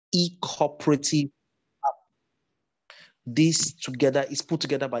eCooperative. This together is put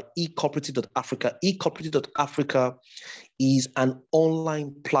together by ecooperative.africa. ecooperative.africa is an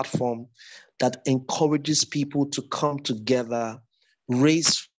online platform that encourages people to come together,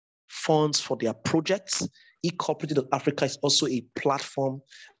 raise funds for their projects. ecooperative.africa is also a platform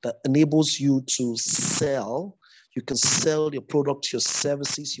that enables you to sell. You can sell your products, your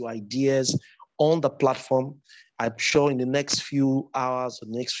services, your ideas on the platform. I'm sure in the next few hours, the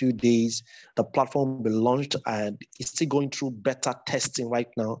next few days, the platform will be launched, and it's still going through beta testing right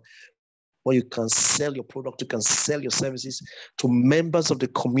now, where you can sell your product, you can sell your services to members of the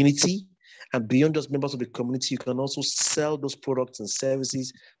community. And beyond just members of the community, you can also sell those products and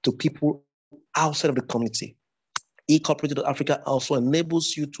services to people outside of the community. eCooperative.africa also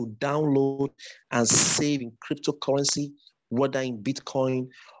enables you to download and save in cryptocurrency, whether in Bitcoin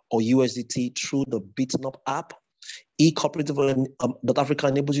or USDT, through the BitNup app. eCooperative.africa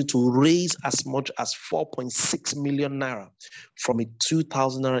enables you to raise as much as 4.6 million naira from a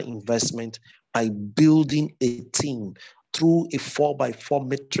 2,000 naira investment by building a team through a 4x4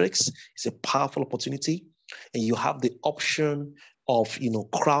 matrix. It's a powerful opportunity, and you have the option of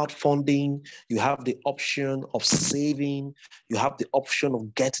crowdfunding. You have the option of saving. You have the option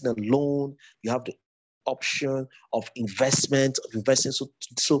of getting a loan. You have the option of investing. So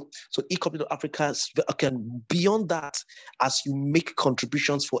eCooperative.africa can, beyond that, as you make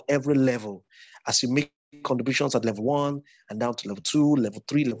contributions for every level, as you make contributions at level 1 and down to level 2, level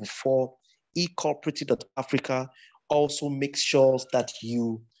 3, level 4, eCooperative.africa also makes sure that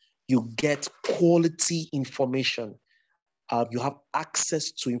you get quality information. You have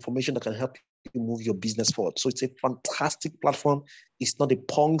access to information that can help you move your business forward. So it's a fantastic platform. It's not a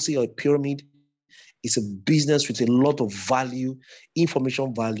Ponzi or a pyramid. It's a business with a lot of value,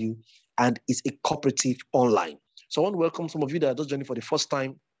 information value, and it's a cooperative online. So I want to welcome some of you that are just joining for the first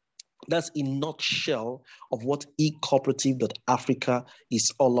time. That's a nutshell of what ecooperative.africa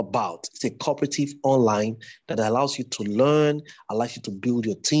is all about. It's a cooperative online that allows you to learn, allows you to build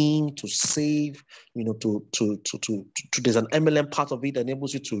your team, to save, there's an MLM part of it that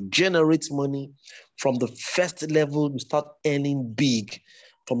enables you to generate money. From the first level, you start earning big.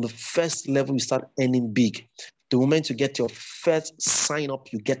 From the first level, you start earning big. The moment you get your first sign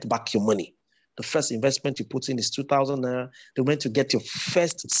up, you get back your money. The first investment you put in is 2,000 naira. The moment you get your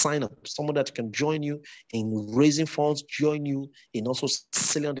first sign up, someone that can join you in raising funds, join you in also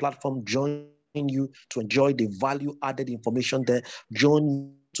selling on the platform, join you to enjoy the value added information there, join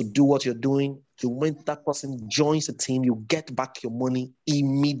you to do what you're doing. The moment that person joins the team, you get back your money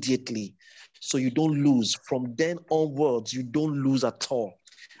immediately. So you don't lose. From then onwards, you don't lose at all.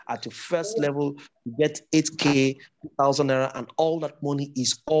 At your first level, you get 8K, 2,000 naira, and all that money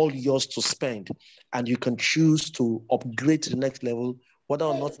is all yours to spend. And you can choose to upgrade to the next level. Whether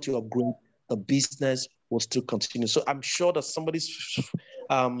or not you upgrade, the business will still continue. So I'm sure that somebody's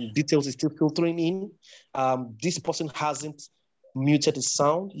details is still filtering in. This person hasn't muted his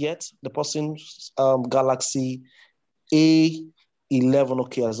sound yet. The person's Galaxy A11,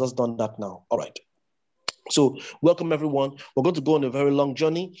 okay, has just done that now. All right. So welcome, everyone. We're going to go on a very long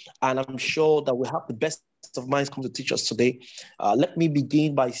journey, and I'm sure that we have the best of minds come to teach us today. Let me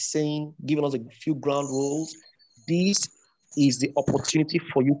begin by giving us a few ground rules. This is the opportunity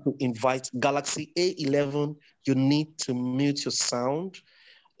for you to invite Galaxy A11. You need to mute your sound.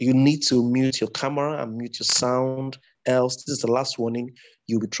 You need to mute your camera and mute your sound, else this is the last warning.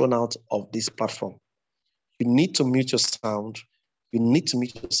 You'll be thrown out of this platform. You need to mute your sound. You need to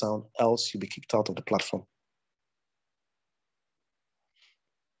mute your sound, else you'll be kicked out of the platform.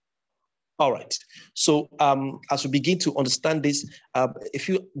 All right. So as we begin to understand this, a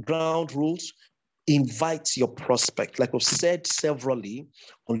few ground rules. Invite your prospect. Like we've said severally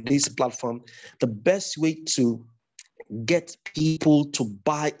on this platform, the best way to get people to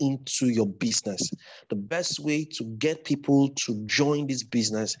buy into your business, the best way to get people to join this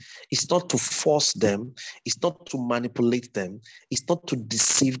business is not to force them, it's not to manipulate them, it's not to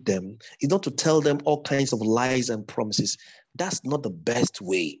deceive them, it's not to tell them all kinds of lies and promises. That's not the best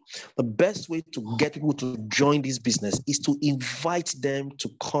way. The best way to get people to join this business is to invite them to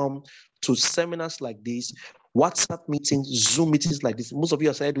come to seminars like this, WhatsApp meetings, Zoom meetings like this. Most of you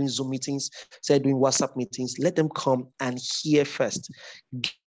are started doing Zoom meetings, started doing WhatsApp meetings. Let them come and hear first.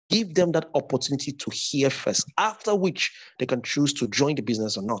 Give them that opportunity to hear first, after which they can choose to join the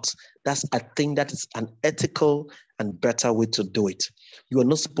business or not. I think that is an ethical and better way to do it. You are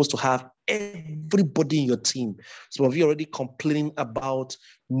not supposed to have everybody in your team. Some of you already complaining about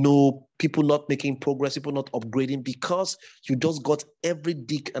no people not making progress, people not upgrading because you just got every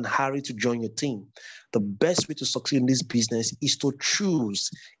Dick and Harry to join your team. The best way to succeed in this business is to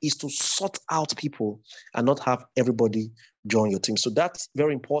sort out people and not have everybody join your team. So that's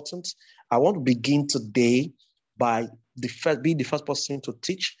very important. I want to begin today by being the first person to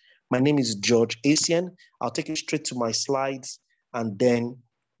teach. My name is George Asian. I'll take you straight to my slides and then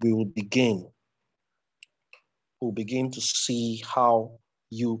we will begin. We'll begin to see how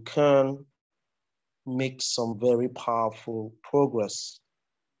you can make some very powerful progress.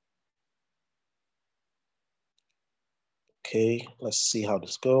 Okay, let's see how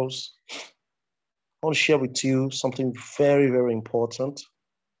this goes. I want to share with you something very, very important.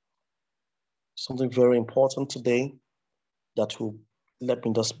 Something very important today that will let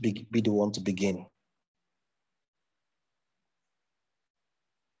me just be the one to begin.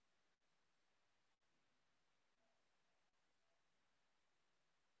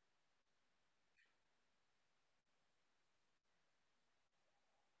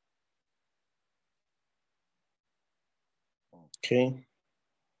 Okay.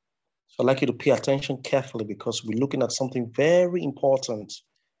 So I'd like you to pay attention carefully because we're looking at something very important.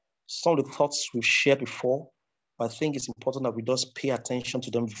 Some of the thoughts we've shared before, but I think it's important that we just pay attention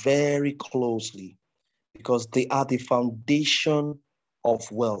to them very closely because they are the foundation of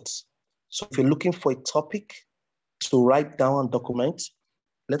wealth. So if you're looking for a topic to write down and document,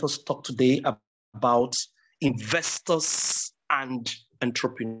 let us talk today about investors and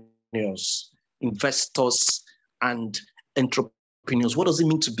entrepreneurs. Investors and entrepreneurs. What does it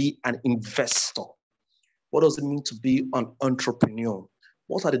mean to be an investor? What does it mean to be an entrepreneur?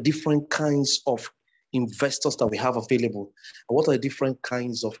 What are the different kinds of investors that we have available? And what are the different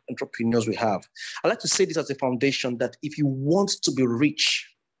kinds of entrepreneurs we have? I like to say this as a foundation that if you want to be rich,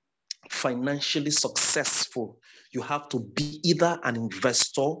 financially successful, you have to be either an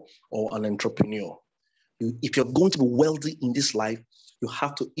investor or an entrepreneur. If you're going to be wealthy in this life, you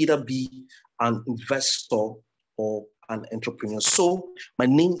have to either be an investor or an entrepreneur. So my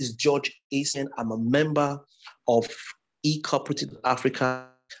name is George Asian. I'm a member of ecooperative.africa.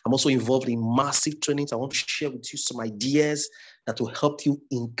 I'm also involved in massive trainings. I want to share with you some ideas that will help you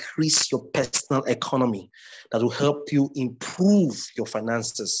increase your personal economy, that will help you improve your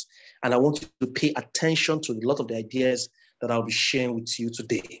finances. And I want you to pay attention to a lot of the ideas that I'll be sharing with you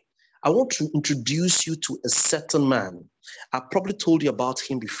today. I want to introduce you to a certain man. I probably told you about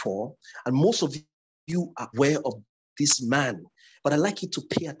him before, and most of you are aware of this man, but I'd like you to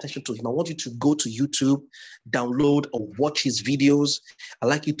pay attention to him. I want you to go to YouTube, download or watch his videos. I'd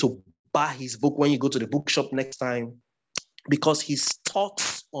like you to buy his book when you go to the bookshop next time, because his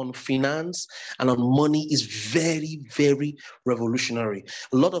thoughts on finance and on money is very, very revolutionary.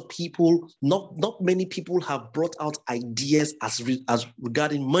 A lot of people, not many people have brought out ideas as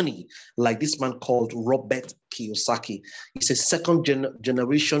regarding money, like this man called Robert Kiyosaki. He's a second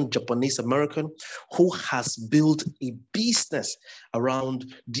generation Japanese American who has built a business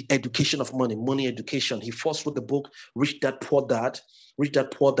around the education of money education. He first wrote the book, Rich Dad, Poor Dad. Rich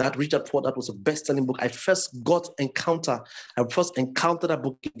Dad, Poor Dad. Rich Dad, Poor Dad was a best-selling book. I first encountered that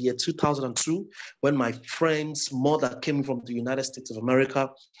book in the year 2002 when my friend's mother came from the United States of America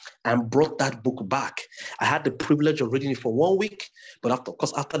and brought that book back. I had the privilege of reading it for 1 week, but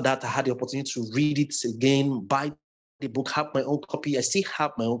after that, I had the opportunity to read it again, buy the book, have my own copy. I still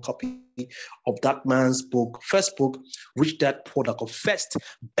have my own copy of that man's book, first book, Rich Dad, Poor Dad, first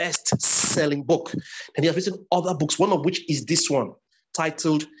best-selling book. And he has written other books, one of which is this one,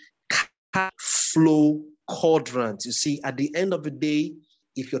 titled Cash Flow Quadrant. You see, at the end of the day,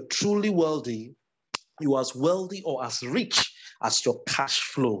 if you're truly wealthy, you're as wealthy or as rich as your cash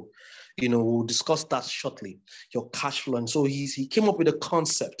flow. We'll discuss that shortly, your cash flow. And so he came up with a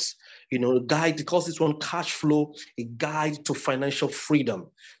concept, a guide, because this one, Cash Flow, a guide to financial freedom.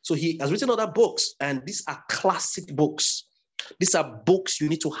 So he has written other books, and these are classic books. These are books you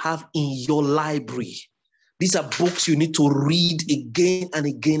need to have in your library. These are books you need to read again and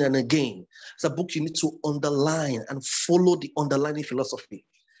again and again. These are books you need to underline and follow the underlying philosophy.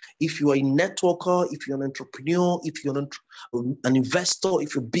 If you are a networker, if you're an entrepreneur, if you're an investor,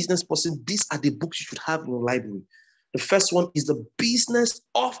 if you're a business person, these are the books you should have in your library. The first one is The Business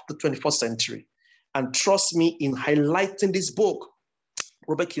of the 21st Century. And trust me, in highlighting this book,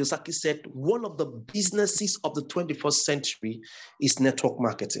 Robert Kiyosaki said one of the businesses of the 21st century is network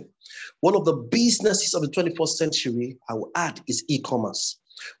marketing. One of the businesses of the 21st century, I will add, is e-commerce.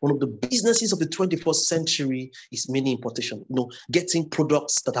 One of the businesses of the 21st century is mini importation, getting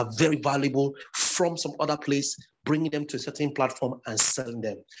products that are very valuable from some other place, bringing them to a certain platform and selling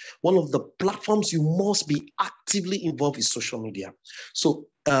them. One of the platforms you must be actively involved is social media. So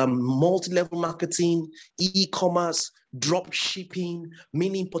multi-level marketing, e-commerce, drop shipping,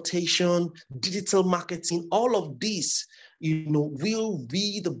 mini importation, digital marketing, all of these, will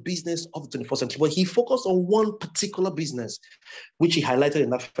be the business of the 21st century. But he focused on one particular business, which he highlighted in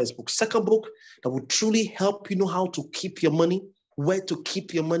that first book. Second book, that would truly help you know how to keep your money, where to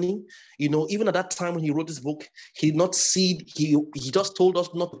keep your money. Even at that time when he wrote this book, he did not see, he just told us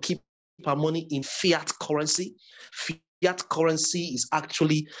not to keep our money in fiat currency. Fiat currency is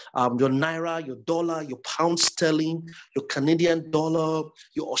actually your naira, your dollar, your pound sterling, your Canadian dollar,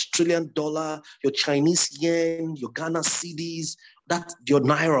 your Australian dollar, your Chinese yen, your Ghana cedis, that's your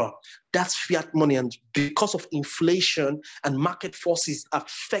naira. That's fiat money. And because of inflation and market forces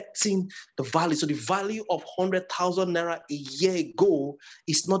affecting the value, so the value of 100,000 naira a year ago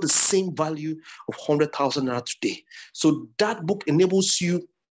is not the same value of 100,000 naira today. So that book enables you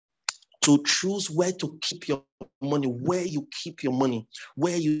to choose where to keep your money, where you keep your money,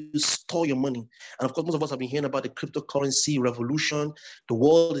 where you store your money. And of course, most of us have been hearing about the cryptocurrency revolution. The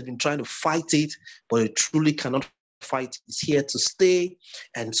world has been trying to fight it, but it truly cannot fight. It's here to stay.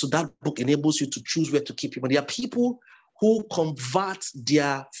 And so that book enables you to choose where to keep your money. There are people who convert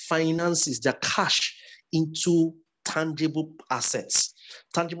their finances, their cash, into tangible assets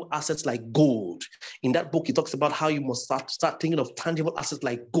like gold. In that book, he talks about how you must start thinking of tangible assets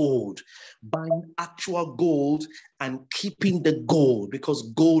like gold, buying actual gold and keeping the gold,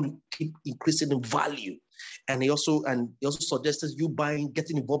 because gold keep increasing in value. And he also suggested you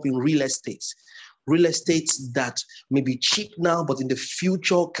getting involved in real estate that may be cheap now, but in the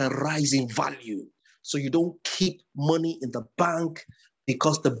future can rise in value. So you don't keep money in the bank,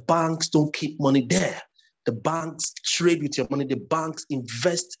 because the banks don't keep money there. The banks trade with your money. The banks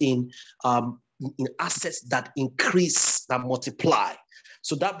invest in assets that increase, that multiply.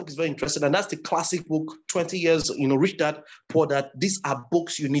 So that book is very interesting. And that's the classic book, 20 years, Rich Dad, Poor Dad. These are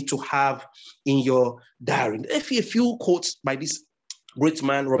books you need to have in your diary. A few quotes by this great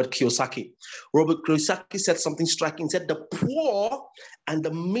man, Robert Kiyosaki. Robert Kiyosaki said something striking. He said, the poor and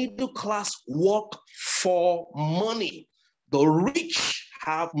the middle class work for money. The rich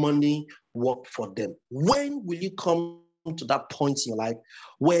have money work for them. When will you come to that point in your life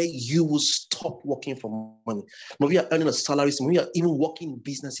where you will stop working for money? Maybe you're earning a salary, maybe you're even working in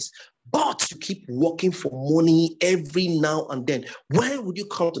businesses, but you keep working for money every now and then. When would you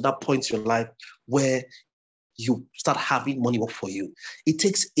come to that point in your life where you start having money work for you? It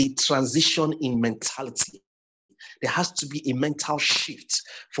takes a transition in mentality. There has to be a mental shift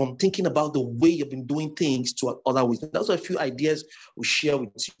from thinking about the way you've been doing things to other ways. Those are a few ideas we share with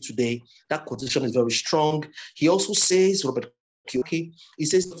you today. That quotation is very strong. He also says, Robert Kiyosaki, he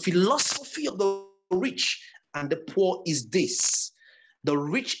says, the philosophy of the rich and the poor is this: the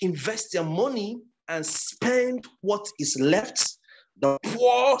rich invest their money and spend what is left. The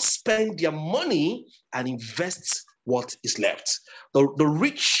poor spend their money and invest what is left. The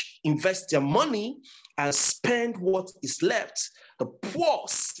rich invest their money and spend what is left. The poor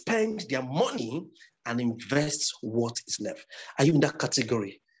spend their money and invest what is left. Are you in that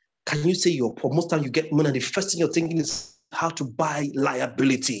category? Can you say you're poor? Most time you get money and the first thing you're thinking is how to buy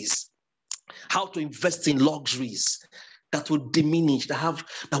liabilities, how to invest in luxuries that will diminish,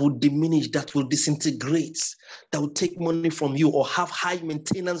 that will disintegrate, that will take money from you or have high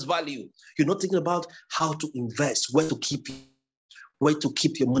maintenance value. You're not thinking about how to invest, where to keep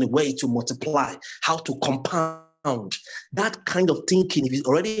your money, where to multiply, how to compound. That kind of thinking, if you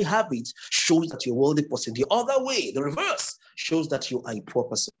already have it, shows that you're a wealthy person. The other way, the reverse, shows that you are a poor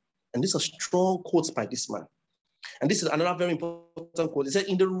person. And these are strong quotes by this man. And this is another very important quote. He said,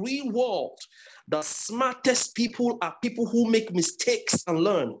 in the real world, the smartest people are people who make mistakes and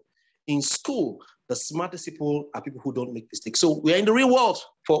learn. In school, the smartest people are people who don't make mistakes. So we're in the real world,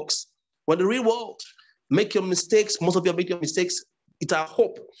 folks. We're in the real world. Make your mistakes. Most of you make your mistakes. It's our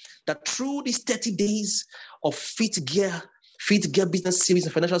hope that through these 30 days of Fit Gear business series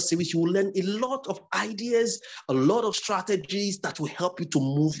and financial series, you will learn a lot of ideas, a lot of strategies that will help you to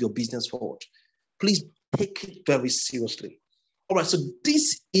move your business forward. Please take it very seriously. All right, so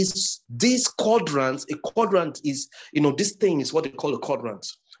these quadrants. A quadrant is, this thing is what they call a quadrant.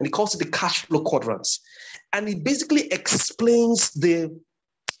 And he calls it the cash flow quadrants. And it basically explains the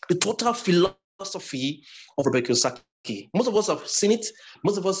total philosophy of Robert Kiyosaki. Most of us have seen it.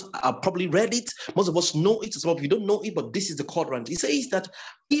 Most of us have probably read it. Most of us know it. Some of you don't know it, but this is the quadrant. He says that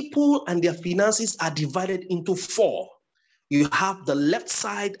people and their finances are divided into four. You have the left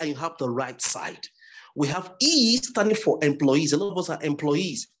side and you have the right side. We have E standing for employees. A lot of us are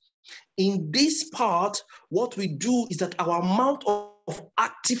employees. In this part, what we do is that our amount of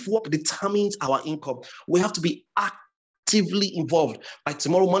active work determines our income. We have to be actively involved. By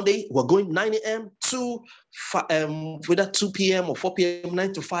tomorrow, Monday, we're going 9 a.m. to whether 2 p.m. or 4 p.m.,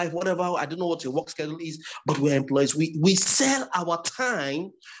 9 to 5, whatever. I don't know what your work schedule is, but we're employees. We sell our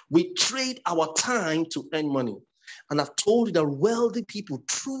time. We trade our time to earn money. And I've told you that wealthy people,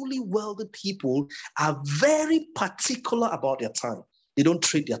 truly wealthy people, are very particular about their time. They don't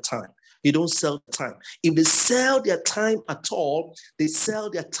trade their time. They don't sell time. If they sell their time at all, they sell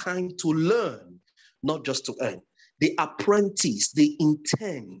their time to learn, not just to earn. They apprentice, they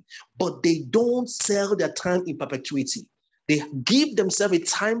intern, but they don't sell their time in perpetuity. They give themselves a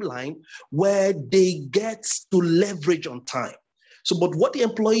timeline where they get to leverage on time. So, but what the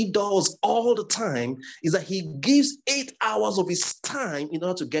employee does all the time is that he gives 8 hours of his time in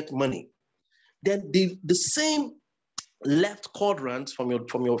order to get money. Then the same left quadrant from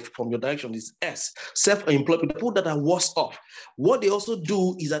your direction is S, self-employed people that are worse off. What they also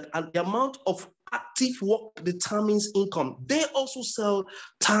do is that the amount of active work determines income. They also sell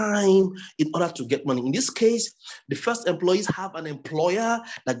time in order to get money. In this case, the first employees have an employer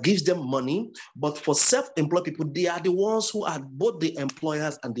that gives them money, but for self-employed people, they are the ones who are both the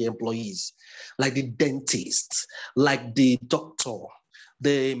employers and the employees, like the dentist, like the doctor,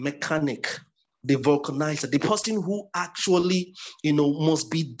 the mechanic, the vulcanizer, the person who actually, must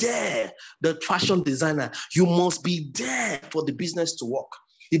be there, the fashion designer, you must be there for the business to work.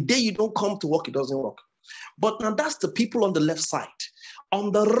 The day you don't come to work, it doesn't work. But now that's the people on the left side.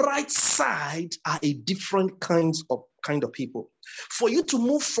 On the right side are a different kind of people. For you to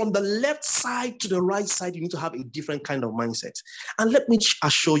move from the left side to the right side, you need to have a different kind of mindset. And let me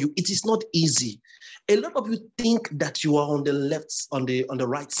assure you, it is not easy. A lot of you think that you are on the left, on the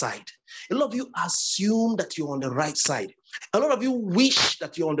right side. A lot of you assume that you're on the right side. A lot of you wish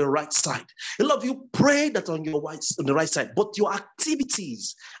that you're on the right side. A lot of you pray that on the right side, but your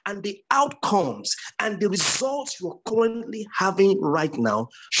activities and the outcomes and the results you're currently having right now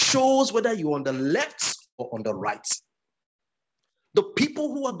shows whether you're on the left or on the right. The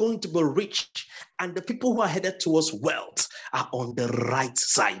people who are going to be rich and the people who are headed towards wealth are on the right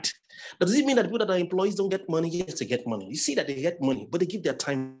side. Does it mean that people that are employees don't get money? Yes, they get money. You see that they get money, but they give their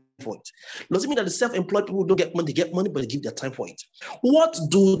time for it. Does it mean that the self-employed people don't get money? They get money, but they give their time for it. What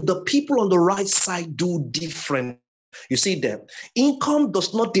do the people on the right side do different? You see them. Income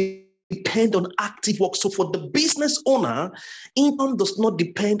does not depend on active work. So for the business owner, income does not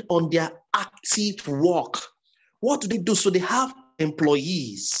depend on their active work. What do they do? So they have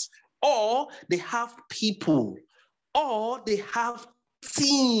employees, or they have people, or they have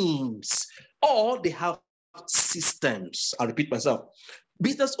teams, or they have systems. I repeat myself.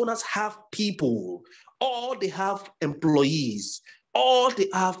 Business owners have people, or they have employees, or they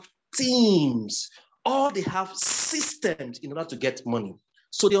have teams, or they have systems in order to get money.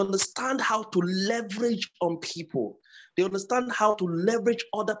 So they understand how to leverage on people. They understand how to leverage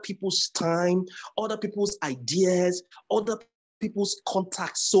other people's time, other people's ideas, other people's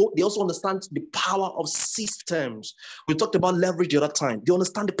contacts. So they also understand the power of systems. We talked about leverage the other time. They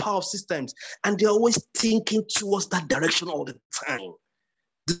understand the power of systems, and they're always thinking towards that direction all the time.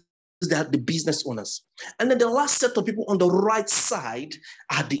 They are the business owners. And then the last set of people on the right side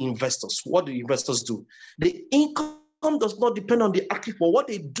are the investors. What do the investors do? The income does not depend on the active, but what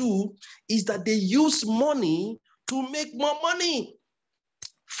they do is that they use money to make more money.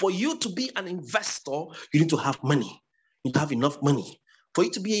 For you to be an investor, you need to have money. You need to have enough money. For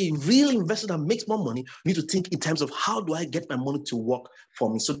you to be a real investor that makes more money, you need to think in terms of how do I get my money to work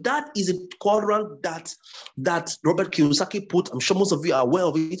for me. So that is a quadrant that Robert Kiyosaki put. I'm sure most of you are aware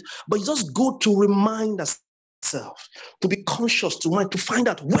of it, but it's just good to remind ourselves, to be conscious, to find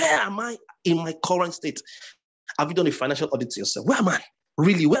out, where am I in my current state? Have you done a financial audit to yourself? Where am I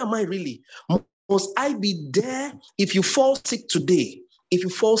really? Where am I really? Must I be there? If you fall sick today,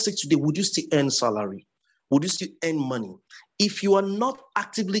 would you still earn salary? Would you still earn money? If you are not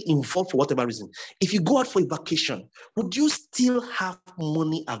actively involved for whatever reason, if you go out for a vacation, would you still have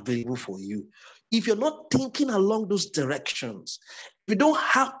money available for you? If you're not thinking along those directions, if you don't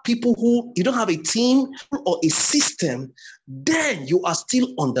have people you don't have a team or a system, then you are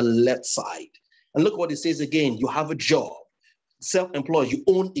still on the left side. And look what it says again. You have a job. Self-employed, you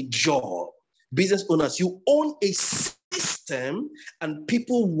own a job. Business owners, you own a system and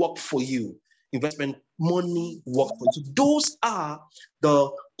people work for you. Investment, money, work for you. So those are the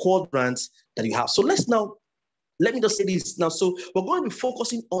quadrants that you have. So let's now let me just say this now. So we're going to be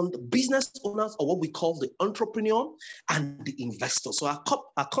focusing on the business owners, or what we call the entrepreneur, and the investor. So our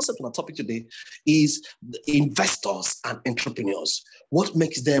concept on our topic today is the investors and entrepreneurs. What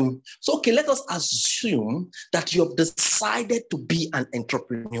makes them? So, okay, let us assume that you have decided to be an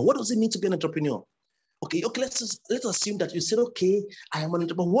entrepreneur. What does it mean to be an entrepreneur? Okay, let's assume that you said, okay, I am an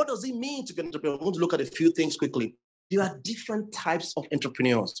entrepreneur. What does it mean to be an entrepreneur? I want to look at a few things quickly. There are different types of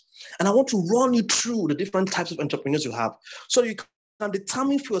entrepreneurs. And I want to run you through the different types of entrepreneurs you have, so you can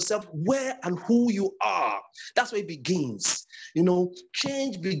determine for yourself where and who you are. That's where it begins.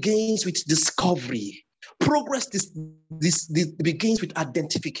 Change begins with discovery. Progress this begins with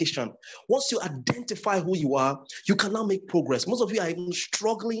identification. Once you identify who you are, you can now make progress. Most of you are even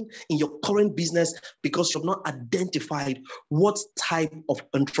struggling in your current business because you've not identified what type of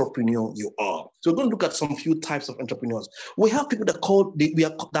entrepreneur you are. So we're going to look at some few types of entrepreneurs. We have people that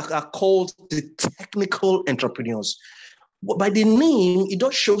are called the technical entrepreneurs. By the name, it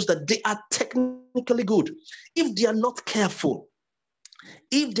just shows that they are technically good. If they are not careful,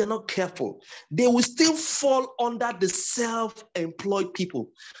 they will still fall under the self-employed people.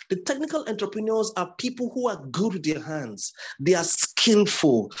 The technical entrepreneurs are people who are good with their hands. They are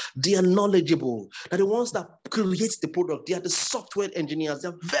skillful. They are knowledgeable. They're the ones that create the product. They are the software engineers.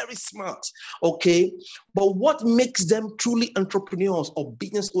 They're very smart, okay? But what makes them truly entrepreneurs or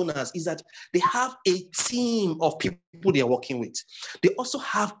business owners is that they have a team of people they are working with. They also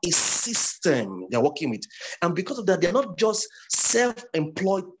have a system they're working with. And because of that, they're not just self-employed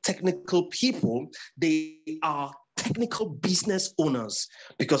technical people, they are technical business owners.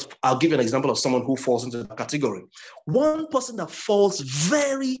 Because I'll give you an example of someone who falls into the category. One person that falls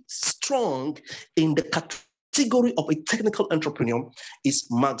very strong in the category of a technical entrepreneur is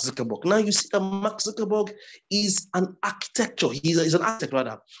Mark Zuckerberg. Now you see that Mark Zuckerberg is an architecture. He's an architect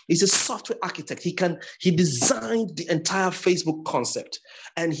rather. He's a software architect. He designed the entire Facebook concept,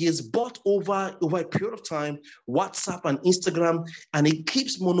 and he has bought over a period of time WhatsApp and Instagram, and he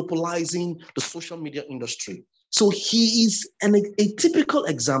keeps monopolizing the social media industry. So he is a typical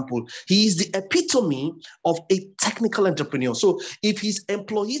example. He is the epitome of a technical entrepreneur. So if his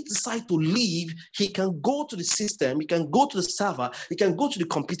employees decide to leave, he can go to the system, he can go to the server, he can go to the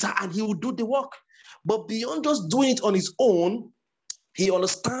computer, and he will do the work. But beyond just doing it on his own, he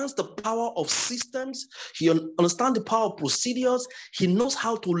understands the power of systems. He understands the power of procedures. He knows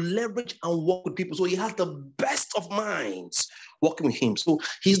how to leverage and work with people. So he has the best of minds working with him. So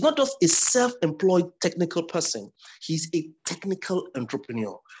he's not just a self-employed technical person. He's a technical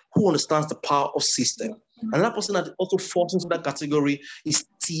entrepreneur who understands the power of system. Another person that also falls into that category is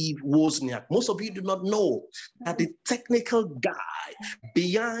Steve Wozniak. Most of you do not know that the technical guy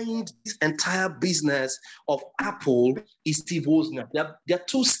behind this entire business of Apple is Steve Wozniak. There are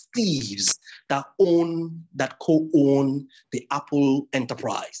two Steves that co-own the Apple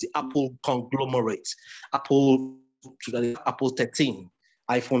enterprise, the Apple conglomerate, Apple 13.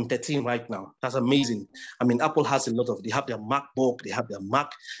 iPhone 13 right now. That's amazing. I mean, Apple has a lot of, they have their MacBook, they have their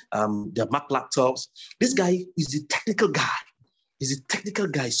Mac laptops. This guy is a technical guy. He's a technical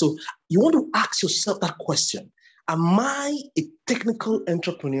guy. So you want to ask yourself that question. Am I a technical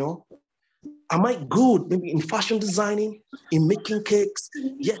entrepreneur? Am I good maybe in fashion designing, in making cakes?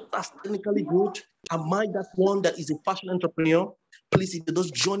 Yes, that's technically good. Am I that one that is a fashion entrepreneur? Please, if you're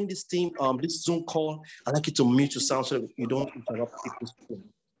just joining this team, this Zoom call, I'd like you to mute your sound so that you don't interrupt people's phone.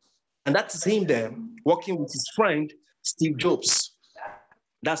 And that's him there working with his friend, Steve Jobs.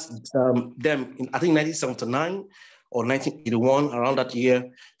 That's them in, I think, 1979 or 1981, around that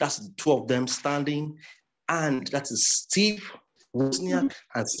year. That's the two of them standing. And that is Steve Wozniak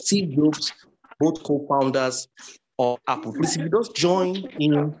and Steve Jobs, both co-founders of Apple. Please, if you just join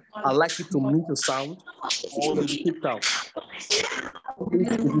in, I'd like you to mute your sound or you'll be kicked out. Please,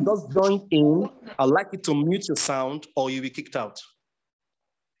 if you just join in, I'd like you to mute your sound or you'll be kicked out.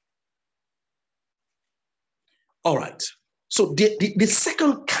 All right. So the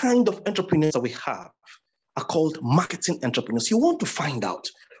second kind of entrepreneurs that we have are called marketing entrepreneurs. You want to find out,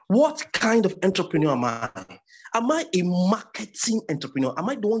 what kind of entrepreneur am I? Am I a marketing entrepreneur? Am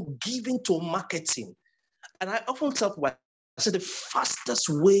I the one giving to marketing? And I often tell people, I say the fastest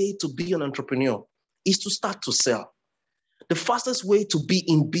way to be an entrepreneur is to start to sell. The fastest way to be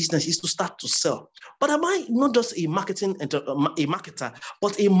in business is to start to sell. But am I not just a marketer,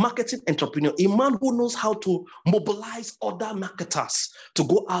 but a marketing entrepreneur, a man who knows how to mobilize other marketers to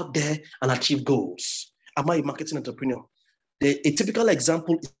go out there and achieve goals? Am I a marketing entrepreneur? A typical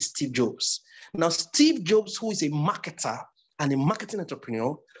example is Steve Jobs. Now, Steve Jobs, who is a marketer and a marketing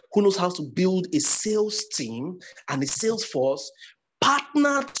entrepreneur, who knows how to build a sales team and a sales force,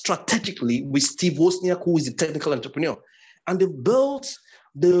 partnered strategically with Steve Wozniak, who is the technical entrepreneur, and they built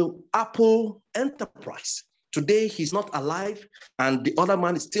the Apple enterprise. Today, he's not alive, and the other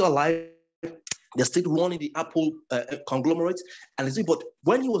man is still alive. They're still running the Apple conglomerate. But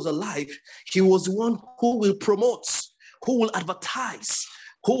when he was alive, he was the one who will promote, who will advertise,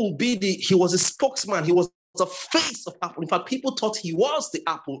 who will be he was a spokesman. He was the face of Apple. In fact, people thought he was the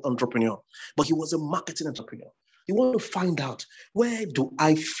Apple entrepreneur, but he was a marketing entrepreneur. You want to find out, where do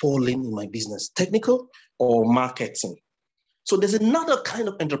I fall in my business, technical or marketing? So there's another kind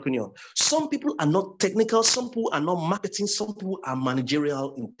of entrepreneur. Some people are not technical, some people are not marketing, some people are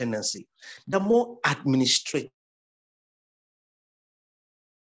managerial in tendency. They're more administrative.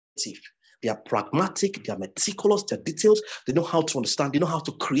 They are pragmatic, they are meticulous, they're details, they know how to understand, they know how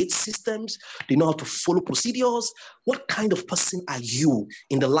to create systems, they know how to follow procedures. What kind of person are you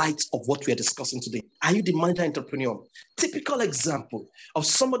in the light of what we are discussing today? Are you the manager entrepreneur? Typical example of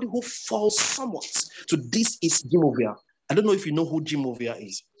somebody who falls somewhat to this is Jim Ovia. I don't know if you know who Jim Ovia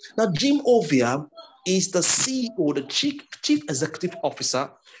is. Now, Jim Ovia is the CEO, the chief executive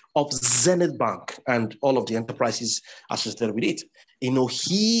officer of Zenith Bank and all of the enterprises associated with it. You know,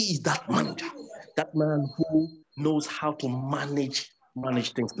 he is that manager, that man who knows how to manage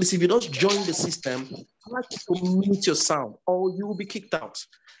things. Listen, if you don't join the system, try to mute your sound or you will be kicked out.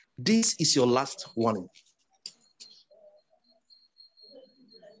 This is your last warning.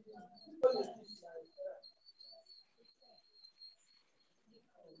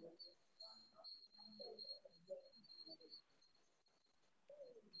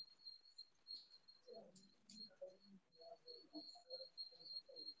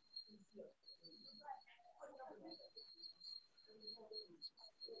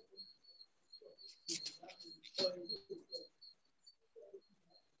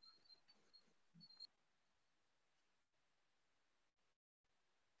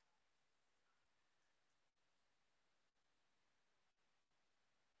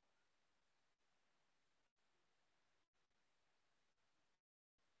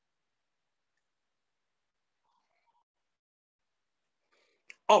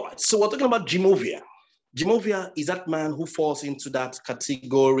 All right, so we're talking about Jim Ovia. Jim Ovia is that man who falls into that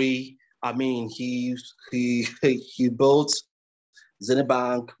category. I mean, he built Zenith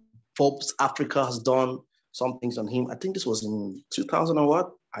Bank. Forbes Africa has done some things on him. I think this was in 2000 or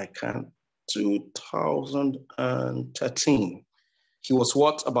what? 2013. He was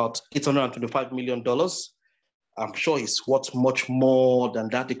worth about $825 million. I'm sure he's worth much more than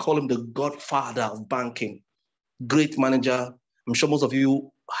that. They call him the godfather of banking. Great manager. I'm sure most of you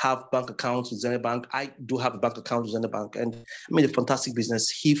have bank accounts with Zenith Bank. I do have a bank account with Zenith Bank, and I made a fantastic business.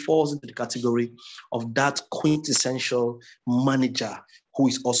 He falls into the category of that quintessential manager who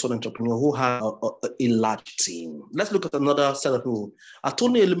is also an entrepreneur, who has a large team. Let's look at another set of people.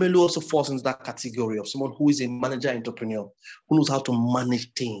 Atoni Elumelu also falls into that category of someone who is a manager entrepreneur, who knows how to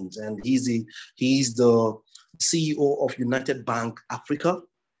manage things. And he's the CEO of United Bank Africa,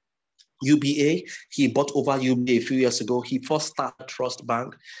 UBA. He bought over UBA a few years ago. He first started Trust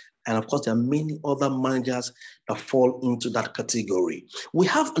Bank. And of course, there are many other managers that fall into that category. We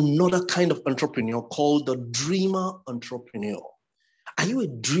have another kind of entrepreneur called the dreamer entrepreneur. Are you a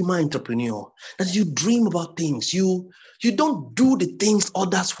dreamer entrepreneur? That you dream about things. You don't do the things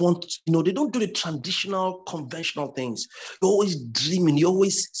others want. They don't do the traditional, conventional things. You're always dreaming. You're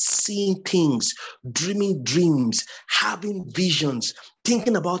always seeing things, dreaming dreams, having visions,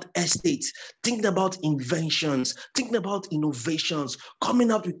 thinking about estates, thinking about inventions, thinking about innovations,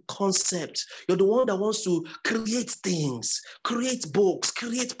 coming up with concepts. You're the one that wants to create things, create books,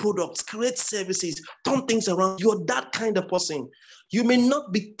 create products, create services, turn things around. You're that kind of person. You may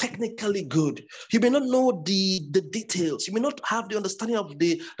not be technically good. You may not know the details. You may not have the understanding of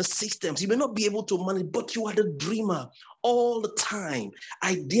the systems. You may not be able to manage, but you are the dreamer all the time.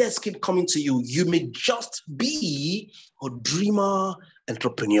 Ideas keep coming to you. You may just be a dreamer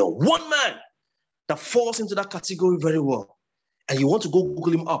entrepreneur. One man that falls into that category very well. And you want to go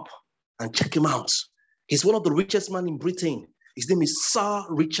Google him up and check him out. He's one of the richest men in Britain. His name is Sir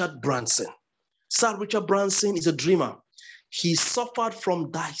Richard Branson. Sir Richard Branson is a dreamer. He suffered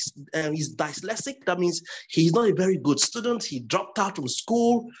from he's dyslexic. That means he's not a very good student. He dropped out from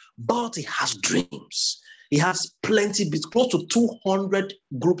school, but he has dreams. He has plenty, close to 200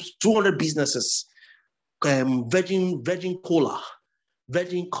 groups, 200 businesses. Virgin Cola,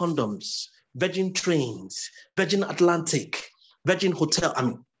 Virgin Condoms, Virgin Trains, Virgin Atlantic, Virgin Hotel. I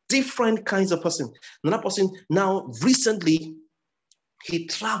mean, different kinds of person. Another person now recently, he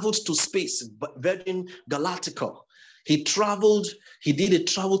traveled to space, Virgin Galactica. He traveled, he did a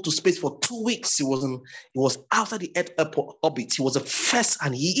travel to space for 2 weeks. He was outside the Earth orbit. He was the first,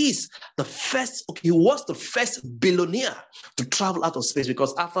 and he is the first, okay, he was the first billionaire to travel out of space,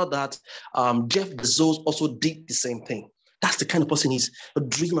 because after that, Jeff Bezos also did the same thing. That's the kind of person he's, a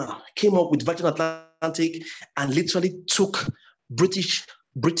dreamer. Came up with Virgin Atlantic and literally took British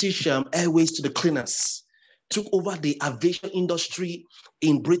Airways to the cleaners, took over the aviation industry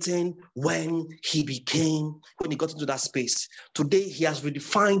in Britain when he got into that space. Today, he has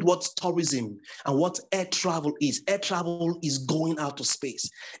redefined what tourism and what air travel is. Air travel is going out to space.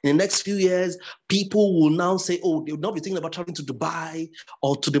 In the next few years, people will now say, oh, they will not be thinking about traveling to Dubai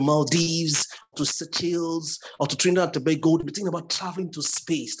or to the Maldives, to Seychelles or to Trinidad and Tobago. They'll be thinking about traveling to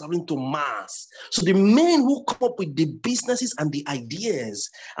space, traveling to Mars. So the men who come up with the businesses and the ideas,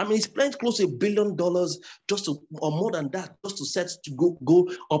 I mean, it's spent close to $1 billion just to, or more than that, just to set to go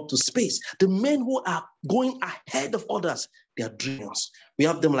up to space. The men who are going ahead of others, they are dreamers. We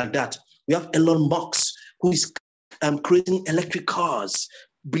have them like that. We have Elon Musk, who is creating electric cars,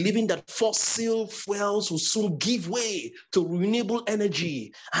 believing that fossil fuels will soon give way to renewable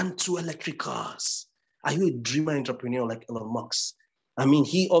energy and to electric cars. Are you a dreamer entrepreneur like Elon Musk? I mean,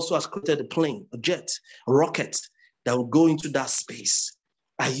 he also has created a plane, a jet, a rocket that will go into that space.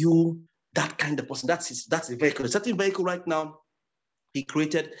 Are you that kind of person? That's a vehicle. A certain vehicle right now,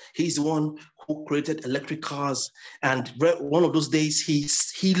 he's the one who created electric cars. And one of those days,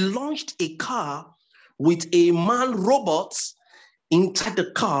 he launched a car with a man robot inside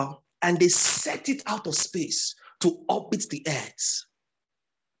the car, and they set it out of space to orbit the Earth,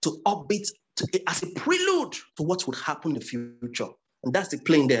 as a prelude to what would happen in the future. And that's the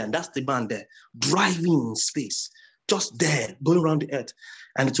plane there, and that's the man there, driving in space, just there, going around the Earth.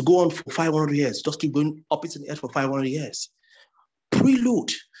 And to go on for 500 years, just keep going orbiting the Earth for 500 years.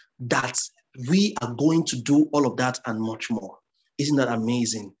 Prelude that we are going to do all of that and much more. Isn't that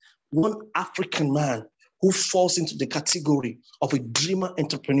amazing? One African man who falls into the category of a dreamer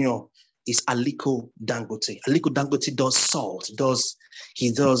entrepreneur is Aliko Dangote. Aliko Dangote does salt,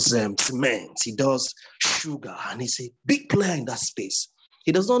 he does cement, he does sugar, and he's a big player in that space.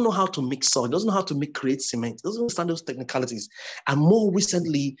 He does not know how to make salt, he doesn't know how to create cement, he doesn't understand those technicalities. And more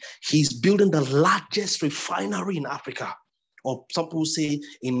recently, he's building the largest refinery in Africa, or some people say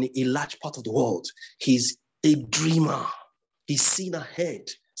in a large part of the world. He's a dreamer. He's seen ahead,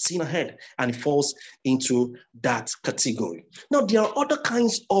 and he falls into that category. Now, there are other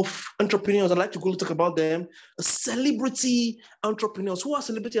kinds of entrepreneurs. I'd like to go talk about them. Celebrity entrepreneurs. Who are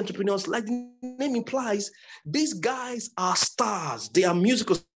celebrity entrepreneurs? Like the name implies, these guys are stars. They are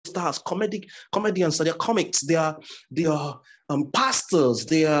musical stars, comedians, they are comics, they are pastors,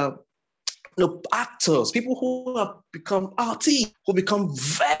 they are actors, people who have become artists, who become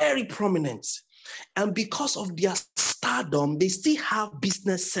very prominent. And because of their stardom, they still have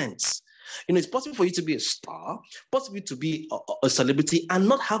business sense. It's possible for you to be a star, possible to be a celebrity and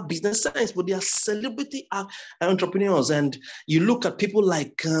not have business sense, but they are celebrity entrepreneurs. And you look at people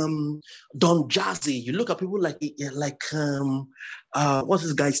like Don Jazzy, you look at people like what's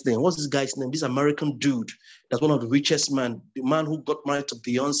this guy's name? This American dude that's one of the richest men, the man who got married to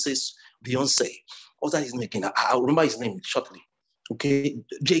Beyonce. What's that his name? I'll remember his name shortly. Okay,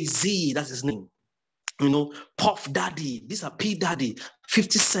 Jay-Z, that's his name. Puff Daddy, these are P Daddy,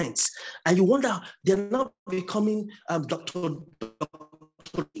 50 cents. And you wonder, they're now becoming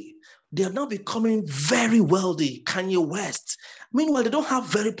they are now becoming very wealthy. Kanye West. Meanwhile, they don't have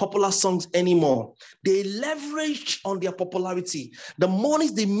very popular songs anymore. They leverage on their popularity. The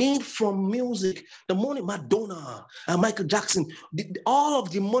monies they made from music, the money Madonna and Michael Jackson, all of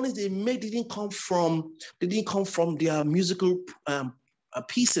the monies they made didn't come from their musical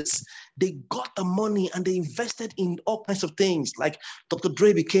pieces. They got the money and they invested in all kinds of things. Like Dr.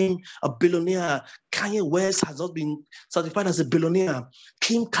 Dre became a billionaire. Kanye West has just been certified as a billionaire.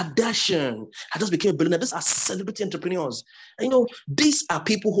 Kim Kardashian has just become a billionaire. These are celebrity entrepreneurs. And these are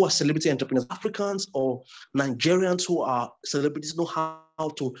people who are celebrity entrepreneurs. Africans or Nigerians who are celebrities know how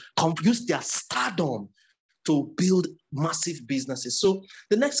to use their stardom to build massive businesses. So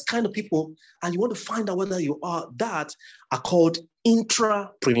the next kind of people, and you want to find out whether you are that, are called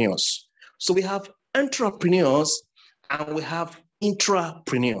intrapreneurs. So we have entrepreneurs and we have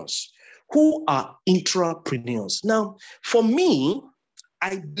intrapreneurs. Who are intrapreneurs? Now, for me,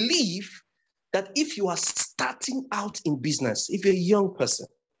 I believe that if you are starting out in business, if you're a young person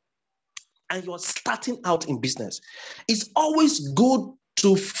and you are starting out in business, it's always good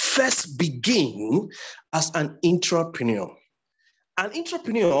to first begin as an intrapreneur. An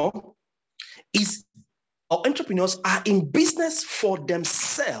entrepreneur entrepreneurs are in business for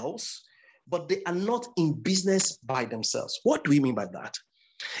themselves, but they are not in business by themselves. What do we mean by that?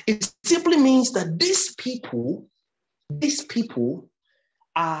 It simply means that these people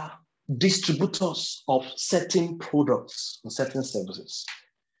are distributors of certain products and certain services.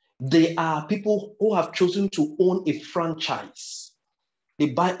 They are people who have chosen to own a franchise. They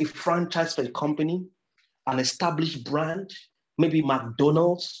buy a franchise for a company, an established brand, maybe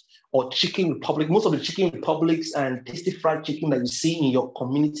McDonald's or Chicken Republic. Most of the Chicken Republics and Tasty Fried Chicken that you see in your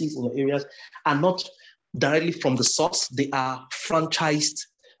communities, in your areas, are not directly from the source. They are franchised.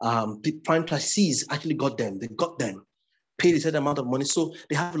 The franchisees actually got them. They got them, paid a certain amount of money. So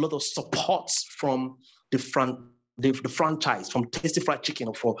they have a lot of support from the franchise, from Tasty Fried Chicken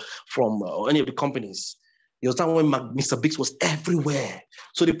or from any of the companies. You understand, when Mr. Biggs was everywhere.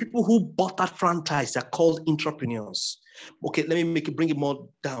 So the people who bought that franchise, they're called entrepreneurs. Okay, let me bring it more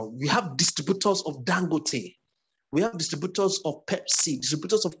down. We have distributors of Dangote. We have distributors of Pepsi,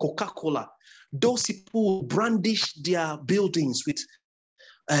 distributors of Coca-Cola. Those people brandish their buildings with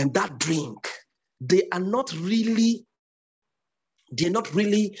that drink. They're not really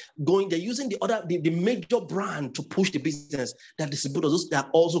going, they're using the major brand to push the business. They're distributors. They are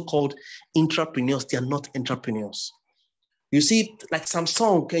also called entrepreneurs. They are not entrepreneurs. You see, like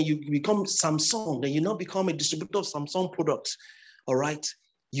Samsung, okay, you become Samsung, then you now become a distributor of Samsung products. All right.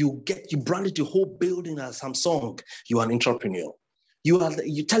 You branded your whole building as Samsung. You are an entrepreneur. You are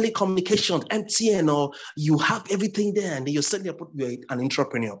telecommunications, MTN, or you have everything there, and then you're setting up. You're an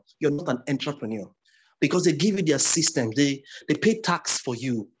entrepreneur. You're not an entrepreneur. Because they give you their system, they pay tax for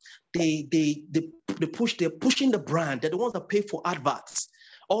you. They're pushing the brand. They're the ones that pay for adverts.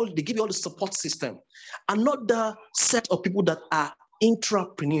 They give you all the support system. Another set of people that are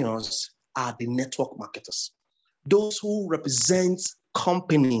entrepreneurs are the network marketers. Those who represent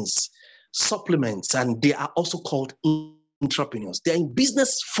companies, supplements, and they are also called entrepreneurs. They're in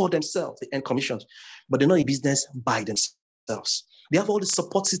business for themselves, they earn commissions, but they're not in business by themselves. They have all the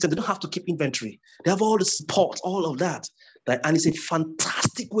support system. They don't have to keep inventory. They have all the support, all of that. And it's a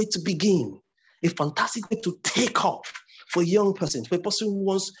fantastic way to begin, a fantastic way to take off for a young person, for a person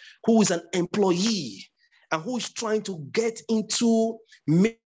who is an employee and who is trying to get into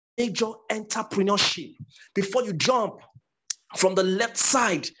major entrepreneurship. Before you jump from the left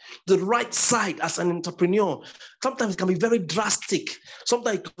side to the right side as an entrepreneur, sometimes it can be very drastic.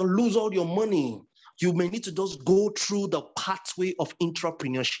 Sometimes you can lose all your money. You may need to just go through the pathway of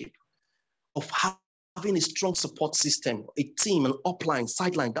entrepreneurship, of having a strong support system, a team, an upline,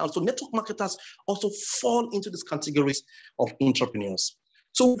 sideline, down. So network marketers also fall into these categories of entrepreneurs.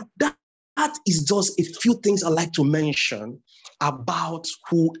 So that is just a few things I'd like to mention about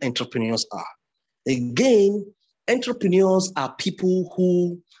who entrepreneurs are. Again, entrepreneurs are people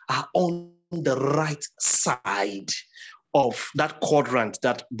who are on the right side of that quadrant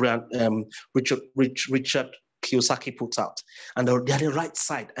that Richard Kiyosaki put out. And they're the right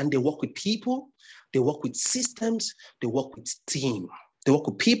side. And they work with people, they work with systems, they work with team. They work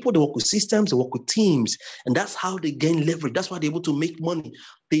with people, they work with systems, they work with teams. And that's how they gain leverage. That's why they're able to make money.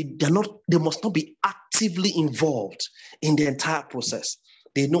 They must not be actively involved in the entire process.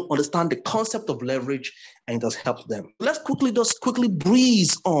 They don't understand the concept of leverage, and it does help them. Let's quickly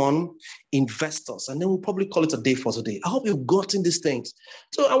breeze on investors, and then we'll probably call it a day for today. I hope you've gotten these things.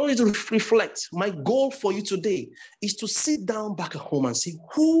 So I want you to reflect. My goal for you today is to sit down back at home and say,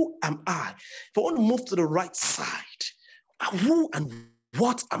 who am I? If I want to move to the right side, who and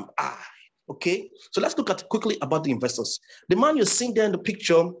what am I? Okay, so let's look at quickly about the investors. The man you're seeing there in the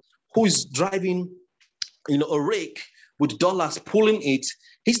picture who is driving, a rake with dollars, pulling it.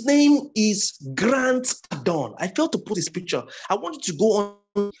 His name is Grant Cardone. I failed to put his picture. I want you to go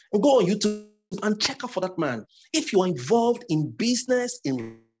on YouTube and check out for that man. If you are involved in business,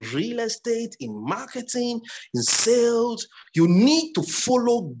 in real estate, in marketing, in sales, you need to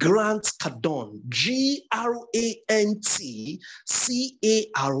follow Grant Cardone,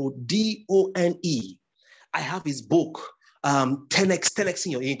 GrantCardone. I have his book, 10x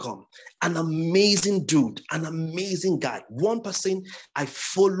in your income. An amazing dude, an amazing guy. One person I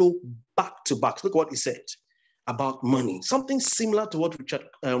follow back to back. Look what he said about money. Something similar to what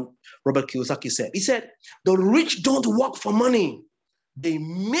Robert Kiyosaki said. He said, the rich don't work for money. They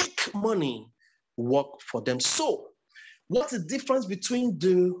make money work for them. So what's the difference between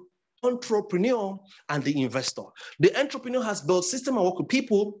the entrepreneur and the investor? The entrepreneur has built system and work with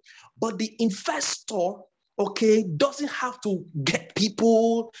people, but the investor, doesn't have to get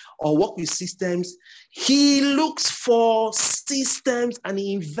people or work with systems. He looks for systems and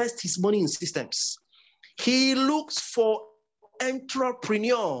he invests his money in systems. He looks for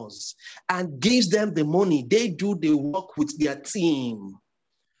entrepreneurs and gives them the money. They do the work with their team.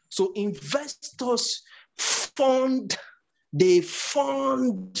 So investors they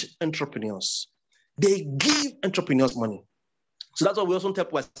fund entrepreneurs. They give entrepreneurs money. So that's why we also tell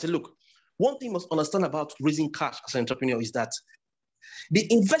people, I say, look, one thing you must understand about raising cash as an entrepreneur is that the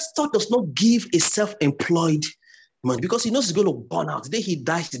investor does not give a self-employed money because he knows he's going to burn out. The day he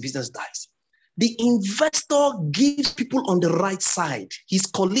dies, the business dies. The investor gives people on the right side, his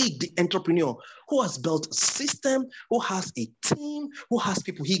colleague, the entrepreneur, who has built a system, who has a team, who has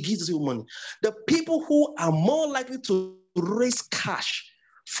people, he gives you money. The people who are more likely to raise cash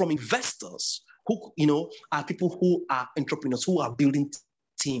from investors, who are people who are entrepreneurs, who are building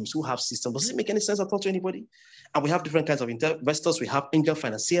teams, who have systems. Does it make any sense at all to anybody? And we have different kinds of investors. We have angel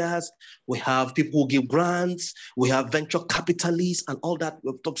financiers. We have people who give grants. We have venture capitalists and all that.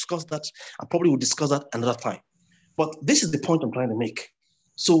 We'll discuss that. I probably will discuss that another time. But this is the point I'm trying to make.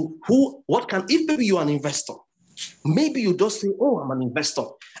 So if maybe you're an investor, maybe you just say, oh, I'm an investor,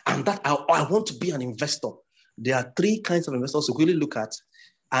 and that I want to be an investor. There are three kinds of investors to really look at,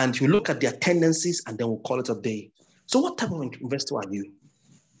 and you look at their tendencies, and then we'll call it a day. So what type of investor are you?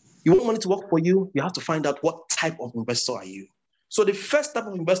 You want money to work for you, you have to find out what type of investor are you. So the first type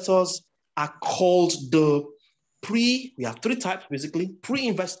of investors are called we have three types basically: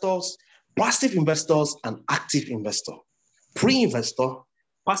 pre-investors, passive investors, and active investor. Pre-investor,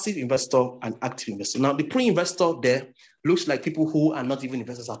 passive investor, and active investor. Now the pre-investor there looks like people who are not even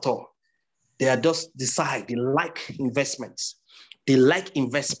investors at all. They are just they like investments. They like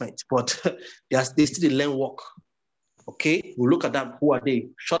investment, but they still learn work. Okay, we'll look at that. Who are they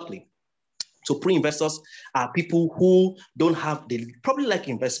shortly? So pre-investors are people who they probably like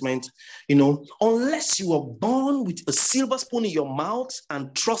investment, unless you are born with a silver spoon in your mouth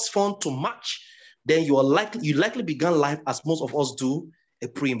and trust fund to match, then you likely began life as most of us do, a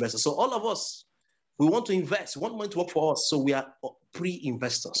pre-investor. So all of us, we want to invest, we want money to work for us. So we are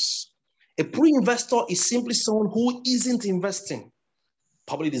pre-investors. A pre-investor is simply someone who isn't investing,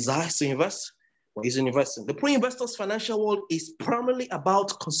 probably desires to invest, or isn't investing. The pre-investor's financial world is primarily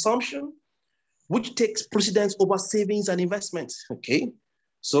about consumption, which takes precedence over savings and investments. Okay,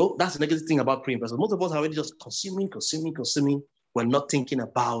 so that's the negative thing about pre-investors. Most of us are already just consuming. We're not thinking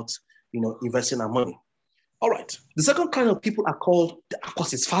about, investing our money. All right. The second kind of people are called, of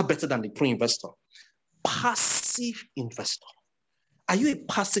course, it's far better than the pre-investor, passive investor. Are you a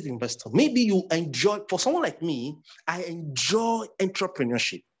passive investor? Maybe you enjoy, for someone like me, I enjoy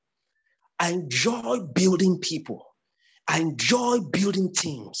entrepreneurship. I enjoy building people. I enjoy building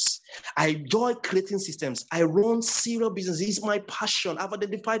teams. I enjoy creating systems. I run serial business. It's my passion. I've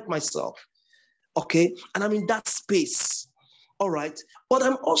identified myself. Okay. And I'm in that space. All right. But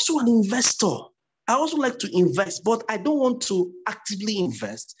I'm also an investor. I also like to invest, but I don't want to actively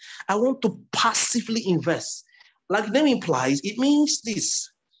invest. I want to passively invest. Like the name implies, it means this.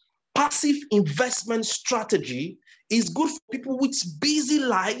 Passive investment strategy is good for people with busy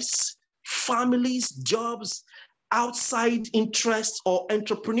lives, families, jobs, outside interests, or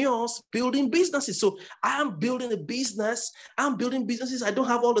entrepreneurs building businesses. So I am building a business. I'm building businesses. I don't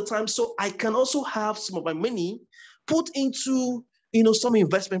have all the time. So I can also have some of my money put into some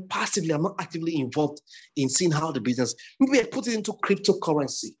investment passively. I'm not actively involved in seeing how the business, maybe I put it into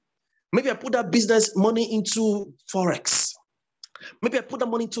cryptocurrency. Maybe I put that business money into Forex. Maybe I put that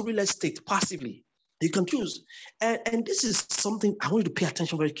money into real estate passively. You can choose. And this is something I want you to pay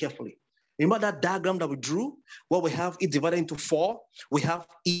attention very carefully. Remember that diagram that we drew where we have it divided into 4? We have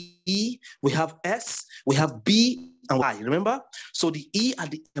E, we have S, we have B, and Y. Remember? So the E are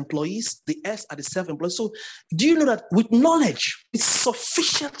the employees, the S are the self-employed. So do you know that with knowledge, with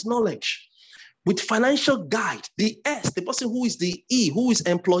sufficient knowledge, with financial guide, the S, the person who is the E, who is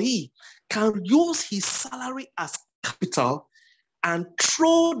employee, can use his salary as capital and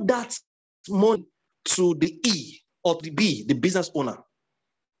throw that money to the E or the B, the business owner.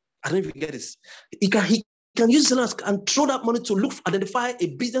 I don't know if you get this. He can use sellers and throw that money to identify a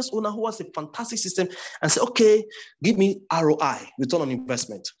business owner who has a fantastic system and say, okay, give me ROI, return on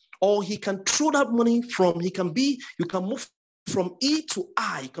investment. Or he can throw that money you can move from E to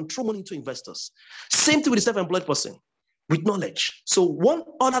I, you can throw money into investors. Same thing with the self-employed person with knowledge. So one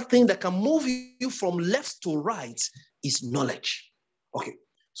other thing that can move you from left to right is knowledge. Okay,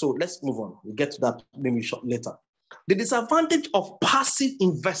 so let's move on. We'll get to that maybe later. The disadvantage of passive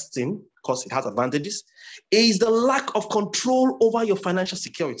investing, because it has advantages, is the lack of control over your financial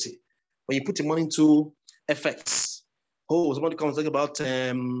security. When you put your money into FX, somebody comes talking about,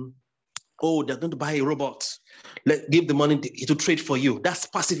 they're going to buy a robot. Give the money to trade for you. That's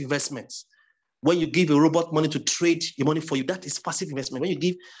passive investments. When you give a robot money to trade your money for you, that is passive investment. When you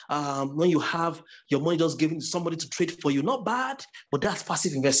give, when you have your money just given to somebody to trade for you, not bad, but that's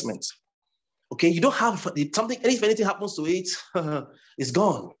passive investment. Okay, you don't have something, if anything happens to it, it's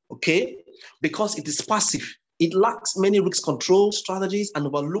gone, okay? Because it is passive. It lacks many risk control strategies and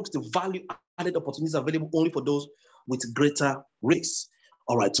overlooks the value-added opportunities available only for those with greater risks.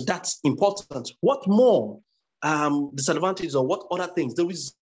 All right, so that's important. What more disadvantages or what other things? The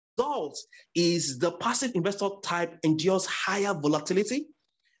result is the passive investor type endures higher volatility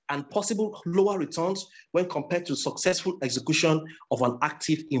and possible lower returns when compared to successful execution of an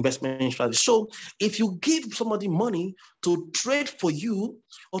active investment strategy. So if you give somebody money to trade for you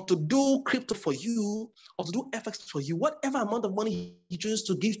or to do crypto for you or to do FX for you, whatever amount of money he chooses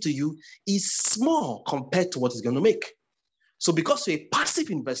to give to you is small compared to what he's going to make. So because you're a passive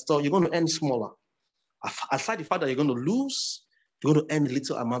investor, you're going to earn smaller. Aside the fact that you're going to lose, you're going to earn a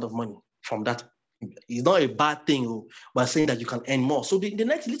little amount of money from that. It's not a bad thing, but saying that you can earn more. So the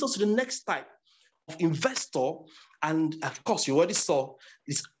next leads us to the next type of investor, and of course you already saw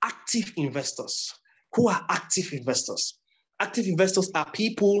is active investors. Who are active investors? Active investors are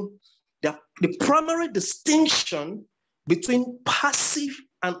people that the primary distinction between passive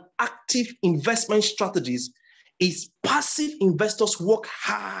and active investment strategies is passive investors work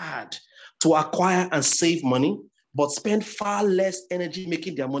hard to acquire and save money, but spend far less energy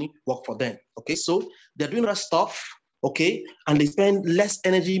making their money work for them. Okay, so they're doing that stuff, okay, and they spend less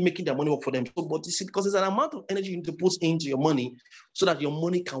energy making their money work for them. So, but you see, because there's an amount of energy you need to put into your money so that your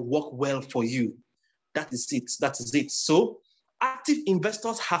money can work well for you. That is it. That is it. So, active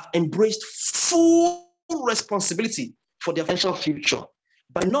investors have embraced full responsibility for their financial future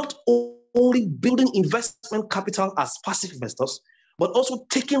by not only building investment capital as passive investors, but also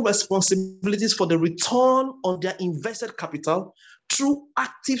taking responsibilities for the return on their invested capital through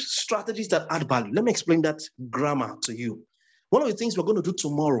active strategies that add value. Let me explain that grammar to you. One of the things we're going to do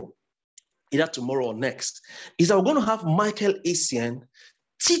tomorrow, either tomorrow or next, is that we're going to have Michael Asian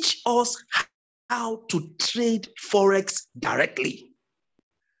teach us how to trade Forex directly.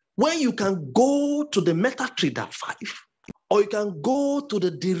 Where you can go to the MetaTrader 5, or you can go to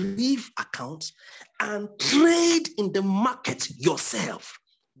the Deriv account and trade in the market yourself.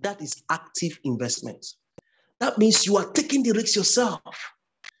 That is active investment. That means you are taking the risks yourself.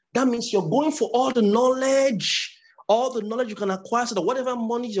 That means you're going for all the knowledge you can acquire so that whatever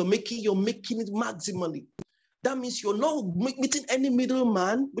money you're making it maximally. That means you're not meeting any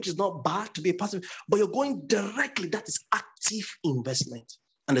middleman, which is not bad to be a passive, but you're going directly. That is active investment.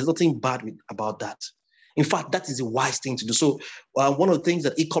 And there's nothing bad about that. In fact, that is a wise thing to do. So one of the things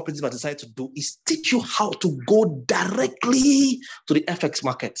that eCooperative has decided to do is teach you how to go directly to the FX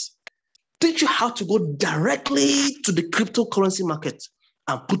market. Teach you how to go directly to the cryptocurrency market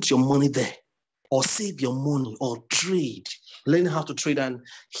and put your money there, or save your money, or trade. Learn how to trade. And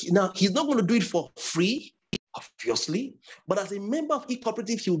now he's not going to do it for free, obviously, but as a member of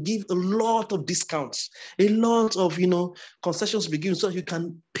eCooperative, he'll give a lot of discounts, a lot of concessions to be given, so that you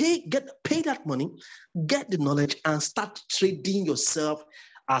can pay that money, get the knowledge, and start trading yourself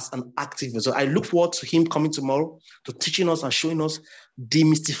as an active investor. I look forward to him coming tomorrow to teaching us and showing us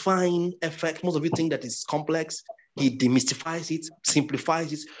demystifying FX. Most of you think that it's complex. He demystifies it,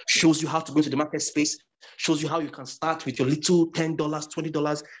 simplifies it, shows you how to go to the market space, shows you how you can start with your little $10,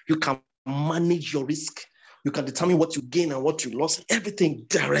 $20. You can manage your risk. You can determine what you gain and what you lost, everything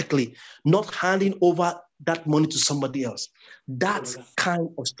directly, not handing over that money to somebody else. That kind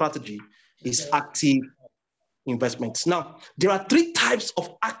of strategy is active investments. Now, there are 3 types of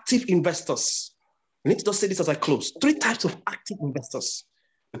active investors. I need to just say this as I close. 3 types of active investors.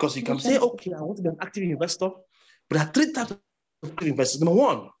 Because you can say, okay, I want to be an active investor, but there are 3 types of active investors. Number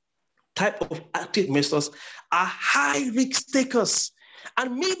 1 type of active investors are high-risk takers.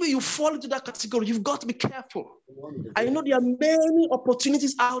 And maybe you fall into that category. You've got to be careful. I know there are many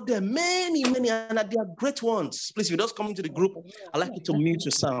opportunities out there, many, and they are great ones. Please, if you just come into the group, I'd like you to mute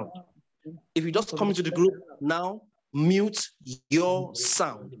your sound. If you just come into the group now, mute your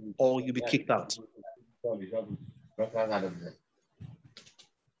sound or you'll be kicked out.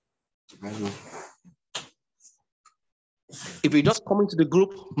 If you just come into the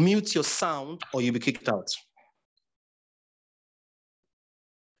group, mute your sound or you'll be kicked out.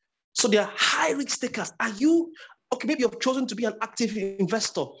 So they are high-risk takers. Are you, okay, maybe you've chosen to be an active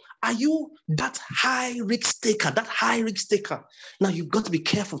investor. Are you that high-risk taker, Now, you've got to be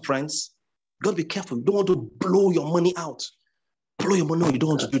careful, friends. You've got to be careful. You don't want to blow your money out. Blow your money out. You don't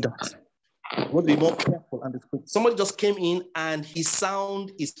want to do that. You want to be more careful. And somebody just came in and his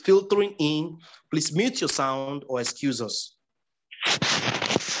sound is filtering in. Please mute your sound or excuse us.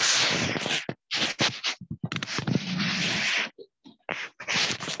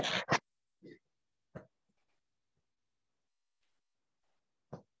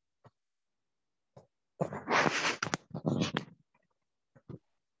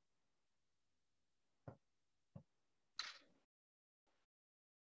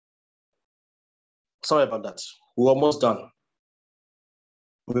 Sorry about that. We're almost done.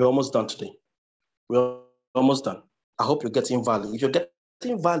 We're almost done today. We're almost done. I hope you're getting value. If you're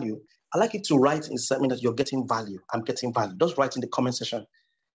getting value, I'd like you to write in the segment that you're getting value. I'm getting value. Just write in the comment section.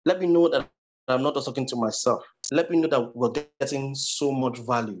 Let me know that I'm not just talking to myself. Let me know that we're getting so much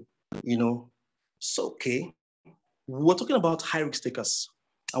value. So okay. We're talking about high risk takers.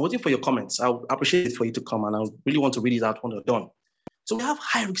 I'm waiting for your comments. I'll appreciate it for you to come, and I really want to read it out when you're done. So we have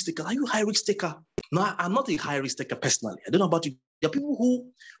high risk taker. Are you a high risk taker? No, I'm not a high risk taker personally. I don't know about you. There are people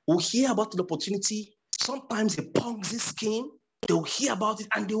who hear about the opportunity, sometimes a Ponzi scheme. They'll hear about it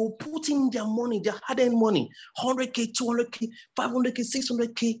and they will put in their money, their hard-earned money, 100K, 200K, 500K,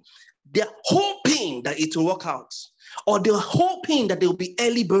 600K. They're hoping that it will work out. Or they're hoping that they'll be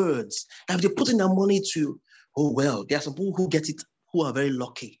early birds. And if they put in their money to, oh, well, there are some people who get it, who are very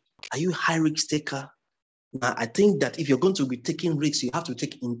lucky. Are you a high-risk taker? Now, I think that if you're going to be taking risks, you have to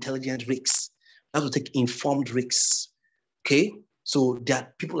take intelligent risks. You have to take informed risks. Okay? So there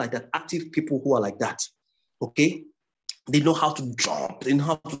are people like that, active people who are like that. Okay? They know how to jump, they know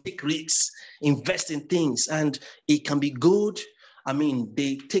how to take risks, invest in things, and it can be good. I mean,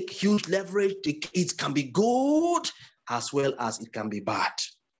 they take huge leverage. It can be good as well as it can be bad.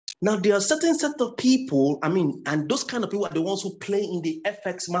 Now, there are certain set of people, and those kind of people are the ones who play in the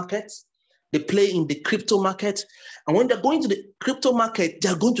FX market. They play in the crypto market. And when they're going to the crypto market,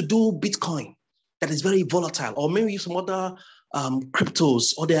 they're going to do Bitcoin that is very volatile, or maybe some other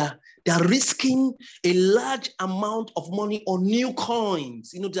cryptos, or they're risking a large amount of money on new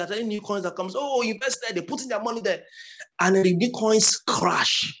coins. There are new coins that comes, invest there, they put in their money there, and then the new coins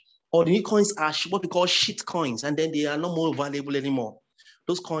crash, or the new coins are what we call shit coins, and then they are no more valuable anymore.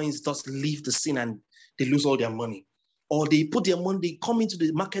 Those coins just leave the scene and they lose all their money. Or they put their money, they come into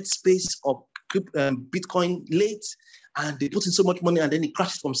the market space of Bitcoin late, and they put in so much money, and then it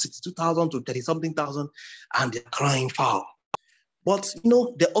crashes from 62,000 to 30-something thousand, and they're crying foul. But,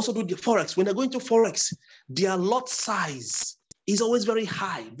 they also do the Forex. When they're going to Forex, their lot size is always very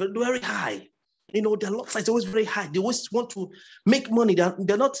high, very, very high. Their lot size is always very high. They always want to make money.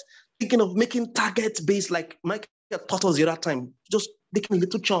 They're not thinking of making target-based like Michael taught us the other time, just making a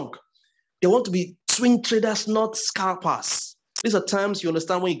little chunk. They want to be swing traders, not scalpers. These are times you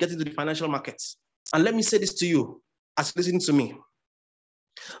understand when you get into the financial markets. And let me say this to you, as listening to me.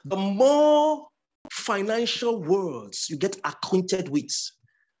 The more financial worlds you get acquainted with,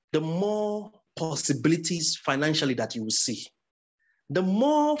 the more possibilities financially that you will see. The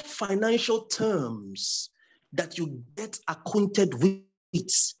more financial terms that you get acquainted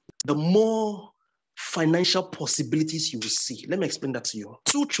with, the more financial possibilities you will see. Let me explain that to you.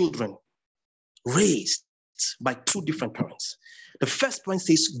 2 children raised by 2 different parents. The first parent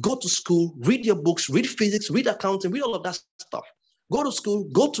says, go to school, read your books, read physics, read accounting, read all of that stuff. Go to school,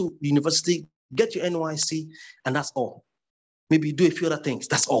 go to university, get your NYC, and that's all. Maybe do a few other things,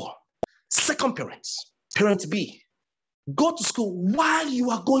 that's all. Second parent, parent B, go to school. While you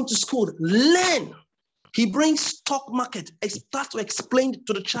are going to school, learn. He brings stock market, starts to explain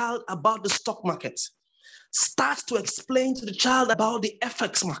to the child about the stock market, starts to explain to the child about the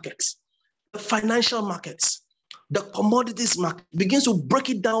FX markets, the financial markets, the commodities market, begins to break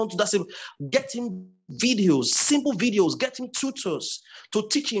it down to that. Get him videos, simple videos, get him tutors to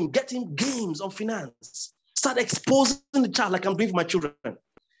teach him, get him games on finance. Start exposing the child like I'm doing for my children.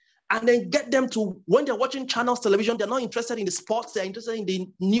 And then get them to, when they're watching channels, television, they're not interested in the sports, they're interested in the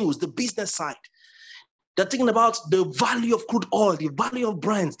news, the business side. They're thinking about the value of crude oil, the value of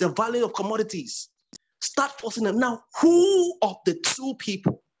brands, the value of commodities. Start forcing them. Now, who of the 2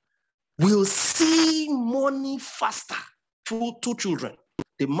 people will see money faster through 2 children?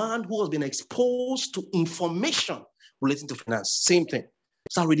 The man who has been exposed to information relating to finance. Same thing.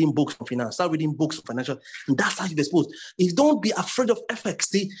 Start reading books on finance. Start reading books on financial. And that's how you're exposed. Don't be afraid of FX.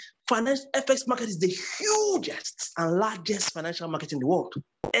 The FX market is the hugest and largest financial market in the world.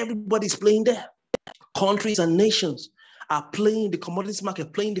 Everybody's playing there. Countries and nations are playing the commodities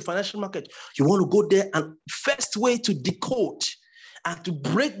market, playing the financial market. You want to go there, and first way to decode and to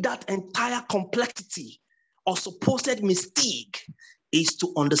break that entire complexity or supposed mystique is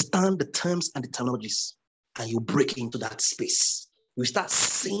to understand the terms and the terminologies, and you break into that space. You start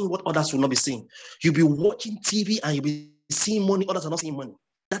seeing what others will not be seeing. You'll be watching TV and you'll be seeing money, others are not seeing money.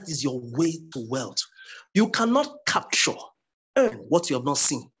 That is your way to wealth. You cannot capture, earn what you have not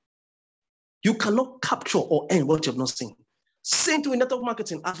seen. You cannot capture or earn what you have not seen. Same to network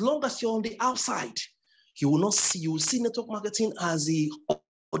marketing. As long as you're on the outside, you will see network marketing as a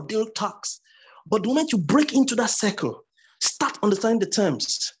ordeal tax. But the moment you break into that circle, start understanding the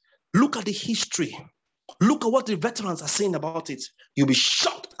terms, look at the history, Look at what the veterans are saying about it. You'll be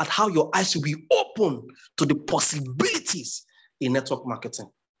shocked at how your eyes will be open to the possibilities in network marketing.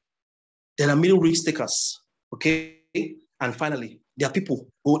 There are middle risk takers, okay? And finally, there are people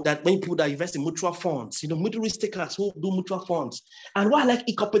that invest in mutual funds, middle risk takers who do mutual funds. And what I like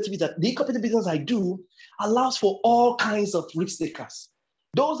eCooperative is that the eCooperative business I do allows for all kinds of risk takers.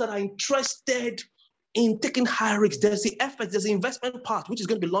 Those that are interested in taking high risks, there's the effort, there's the investment part, which is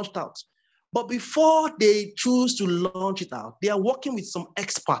going to be launched out. But before they choose to launch it out, they are working with some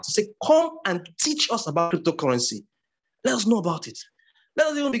experts to say, come and teach us about cryptocurrency. Let us know about it. Let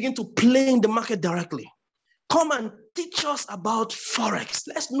us even begin to play in the market directly. Come and teach us about Forex.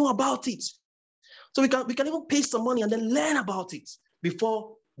 Let's know about it. So we can even pay some money and then learn about it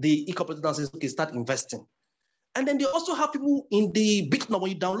before the eCooperative says, okay, start investing. And then they also have people in the BitNob.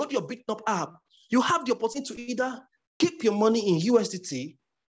 When you download your BitNob app, you have the opportunity to either keep your money in USDT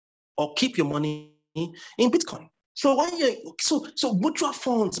or keep your money in Bitcoin. So when so mutual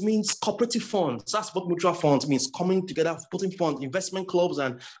funds means cooperative funds. That's what mutual funds means, coming together, putting funds, investment clubs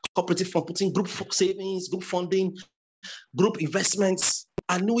and cooperative funds, putting group savings, group funding, group investments.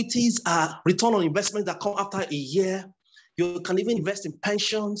 Annuities are return on investment that come after a year. You can even invest in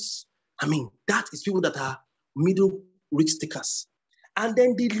pensions. I mean, that is people that are middle risk takers. And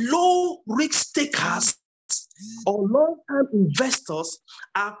then the low risk takers or long-term investors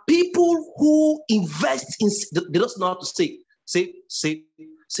are people who invest in, they don't know how to say.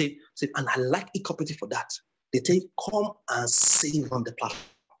 And I like eCooperative for that. They take, come and save on the platform.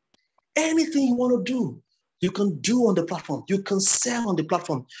 Anything you want to do, you can do on the platform. You can sell on the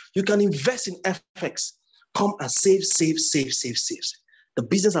platform. You can invest in FX. Come and save. The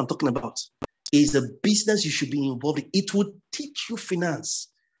business I'm talking about is a business you should be involved in. It will teach you finance.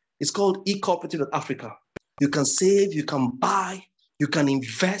 It's called ecooperative.africa. You can save, you can buy, you can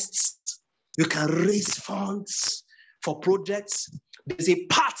invest, you can raise funds for projects. There's a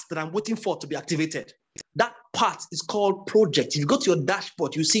part that I'm waiting for to be activated. That part is called project. If you go to your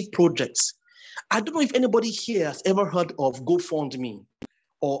dashboard, you see projects. I don't know if anybody here has ever heard of GoFundMe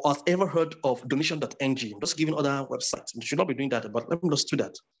or has ever heard of donation.ng. I'm just giving other websites. You should not be doing that, but let me just do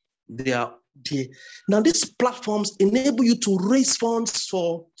that. Now, these platforms enable you to raise funds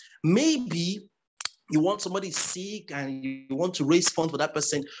for maybe you want somebody sick and you want to raise funds for that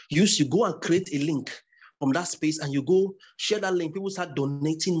person. You go and create a link from that space and you go share that link. People start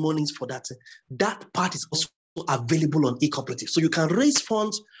donating monies for that. That part is also available on eCooperative. So you can raise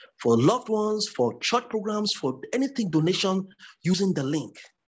funds for loved ones, for church programs, for anything donation using the link.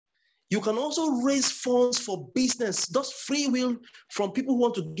 You can also raise funds for business, just free will from people who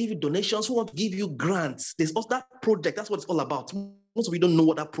want to give you donations, who want to give you grants. There's also that project. That's what it's all about. Most of you don't know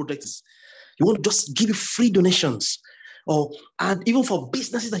what that project is. You want to just give you free donations, and even for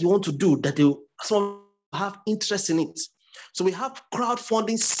businesses that you want to do that some have interest in it. So we have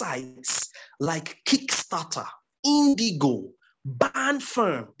crowdfunding sites like Kickstarter, Indigo,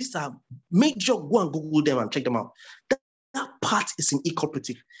 Bandfirm. These are major. Go and Google them and check them out. That part is in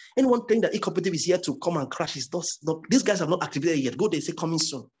eCooperative. Anyone think that eCooperative is here to come and crash is these guys have not activated yet. Go, they say coming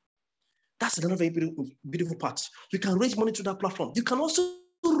soon. That's another very beautiful part. You can raise money through that platform. You can also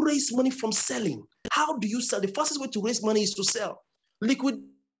raise money from selling. How do you sell? The fastest way to raise money is to sell.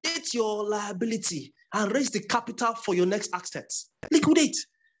 Liquidate your liability and raise the capital for your next assets. Liquidate.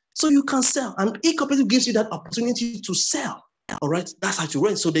 So you can sell. And eCooperative gives you that opportunity to sell. All right, that's how to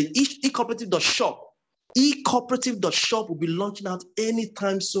run. So the eCooperative.shop. eCooperative.shop will be launching out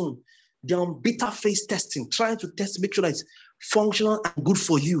anytime soon. They're on beta phase testing, trying to make sure that it's functional and good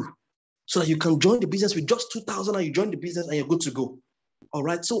for you so that you can join the business with just 2,000 and you join the business and you're good to go. All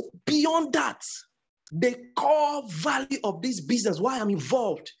right. So beyond that, the core value of this business, why I'm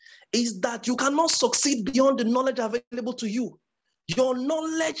involved, is that you cannot succeed beyond the knowledge available to you. Your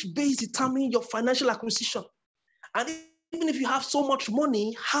knowledge base determines your financial acquisition. And even if you have so much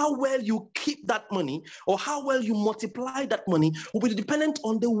money, how well you keep that money or how well you multiply that money will be dependent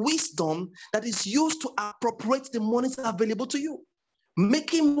on the wisdom that is used to appropriate the monies available to you.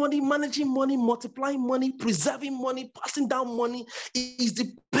 Making money, managing money, multiplying money, preserving money, passing down money is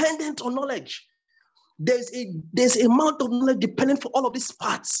dependent on knowledge. There's an amount of knowledge dependent for all of these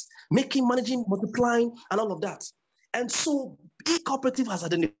parts, making, managing, multiplying, and all of that. And so eCooperative has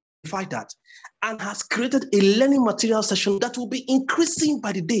identified that and has created a learning material session that will be increasing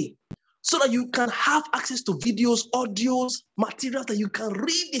by the day so that you can have access to videos, audios, materials that you can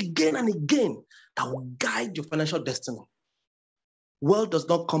read again and again that will guide your financial destiny. Wealth does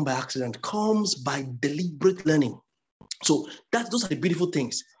not come by accident, comes by deliberate learning. So those are the beautiful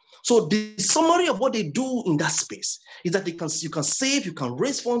things. So the summary of what they do in that space is that you can save, you can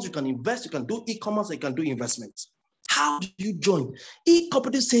raise funds, you can invest, you can do e-commerce, you can do investments. How do you join?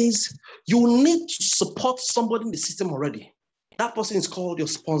 eCooperative says you need to support somebody in the system already. That person is called your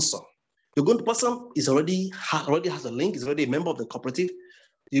sponsor. You're going to person is already has a link, is already a member of the cooperative.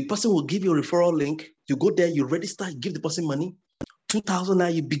 The person will give you a referral link. You go there, you register, you give the person money. 2,000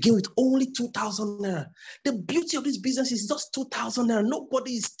 naira, you begin with only 2,000 naira. The beauty of this business is just 2,000 naira.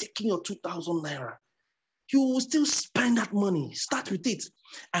 Nobody is taking your 2,000 naira. You will still spend that money. Start with it.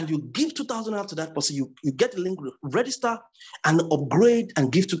 And you give 2,000 naira to that person. You get the link, register, and upgrade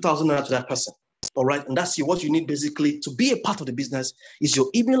and give 2,000 naira to that person. All right. And that's what you need basically to be a part of the business is your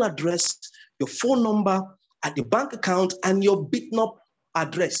email address, your phone number, at the bank account, and your BitNop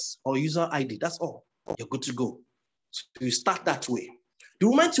address or user ID. That's all. You're good to go. So you start that way. The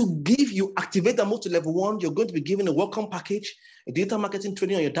moment you activate and move to level 1, you're going to be given a welcome package, a digital marketing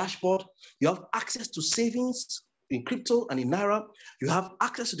training on your dashboard. You have access to savings in crypto and in Naira. You have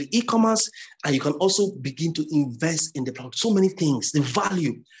access to the e-commerce, and you can also begin to invest in the product. So many things, the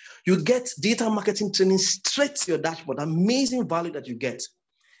value. You get digital marketing training straight to your dashboard, amazing value that you get.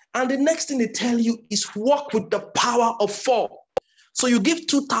 And the next thing they tell you is work with the power of 4. So you give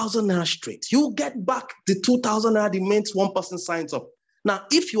 2,000 naira straight. You get back the 2,000 naira the moment one person signs up. Now,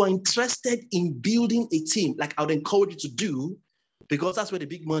 if you are interested in building a team, like I would encourage you to do, because that's where the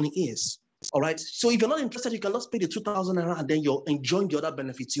big money is. All right. So if you're not interested, you can just pay the 2,000 naira and then you're enjoying the other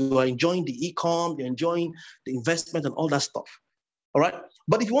benefits. You are enjoying the e-com, you're enjoying the investment and all that stuff. All right.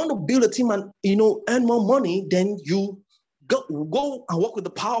 But if you want to build a team and earn more money, then you go and work with the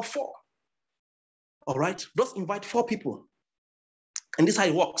power of 4. All right. Just invite 4 people. And this is how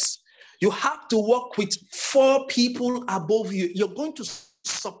it works. You have to work with 4 people above you. You're going to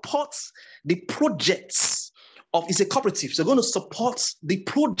support the projects of, it's a cooperative. So you're going to support the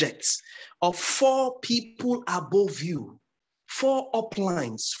projects of 4 people above you. 4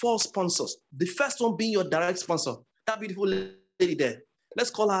 uplines, 4 sponsors. The first one being your direct sponsor, that beautiful lady there. Let's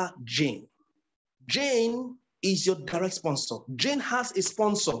call her Jane. Jane is your direct sponsor. Jane has a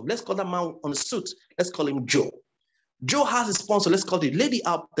sponsor. Let's call that man on the suit. Let's call him Joe. Joe has a sponsor. Let's call the lady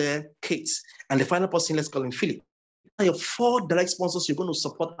out there, Kate. And the final person, let's call him Philip. Your 4 direct sponsors you're going to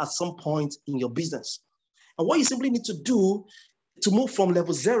support at some point in your business. And what you simply need to do to move from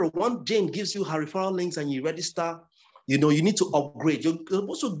level 0, once Jane gives you her referral links and you register, you need to upgrade. You're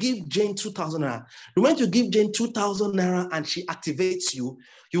supposed to give Jane 2,000 naira. The moment you give Jane 2,000 naira and she activates you,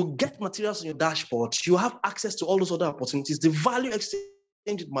 you get materials on your dashboard. You have access to all those other opportunities. The value exchange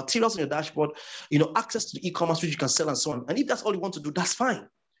materials on your dashboard, access to the e-commerce which you can sell and so on. And if that's all you want to do, that's fine.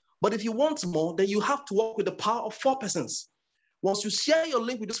 But if you want more, then you have to work with the power of 4 persons. Once you share your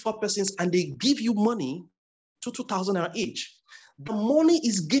link with those 4 persons and they give you money to 2,000 naira each, the money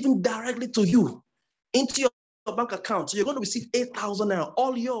is given directly to you into your bank account. So you're going to receive 8,000 naira,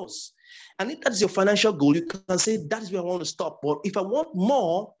 all yours. And if that is your financial goal, you can say that is where I want to stop. But if I want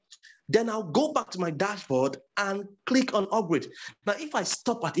more, then I'll go back to my dashboard and click on upgrade. Now, if I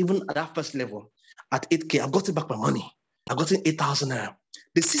stop at that first level, at 8K, I've gotten back my money. I've gotten 8,000 naira.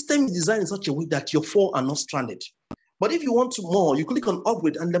 The system is designed in such a way that your 4 are not stranded. But if you want more, you click on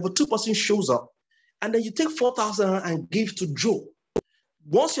upgrade and level 2 person shows up. And then you take 4,000 naira and give to Joe.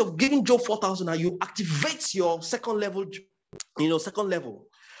 Once you've given Joe 4,000 naira, you activate your second level,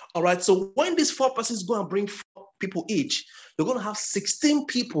 All right. So when these 4 persons go and bring 4 people each, you're going to have 16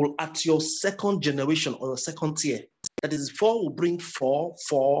 people at your second generation or your second tier. That is 4 will bring 4,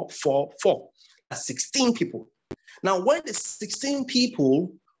 4, 4, 4. That's 16 people. Now, when the 16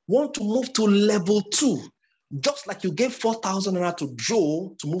 people want to move to level 2, just like you gave 4,000 naira to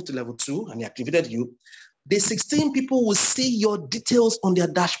Joe to move to level 2 and he activated you, the 16 people will see your details on their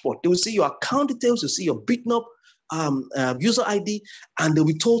dashboard. They will see your account details, you'll see your BitNop user ID, and they'll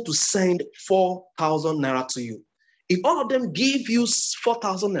be told to send 4,000 naira to you. If all of them give you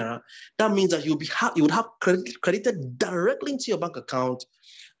 4,000 naira, that means that you would have credited directly into your bank account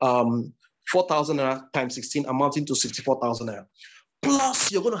 4,000 naira times 16, amounting to 64,000 naira.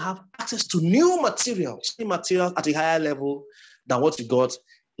 Plus, you're going to have access to new materials at a higher level than what you got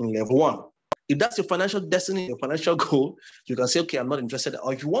in level 1. If that's your financial destiny, your financial goal, you can say, okay, I'm not interested.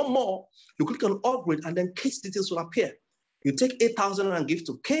 Or if you want more, you click on upgrade and then Kate's details will appear. You take 8,000 and give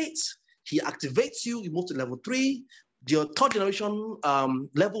to Kate. He activates you. You move to level 3. Your third generation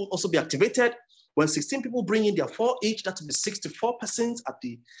level will also be activated. When 16 people bring in their 4 each, that will be 64% at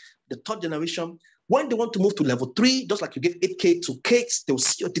the third generation. When they want to move to level 3, just like you give 8K to Kate, they will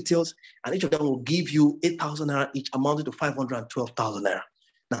see your details, and each of them will give you 8,000 naira each, amounting to 512,000 naira.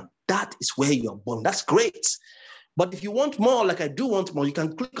 Now, that is where you are born. That's great. But if you want more, like I do want more, you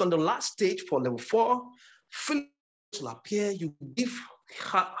can click on the last stage for level 4. Philip will appear. You give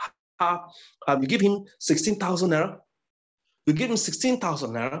you give him 16,000 naira. You give him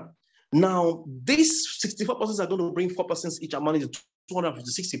 16,000 naira. Now, these 64 persons are going to bring 4 persons each, amounting to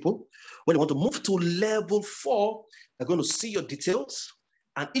 256 people. When you want to move to level 4, they're going to see your details,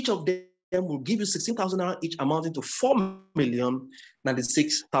 and each of them will give you 16,000 naira each, amounting to 4,096,000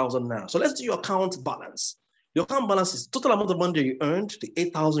 naira. So let's do your account balance. Your account balance is total amount of money you earned, the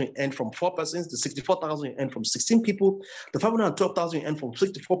 8,000 you earned from 4 persons, the 64,000 you earned from 16 people, the 512,000 you earned from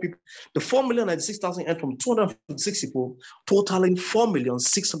 64 people, the 4,096,000 you earned from 256 people, totaling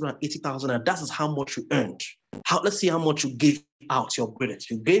 4,680,000, and that is how much you earned. Let's see how much you gave out your credit.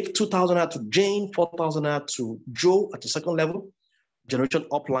 You gave 2,000 to Jane, 4,000 to Joe at the second level, generation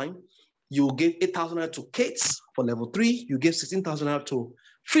upline. You gave 8,000 to Kate for level 3. You gave 16,000 to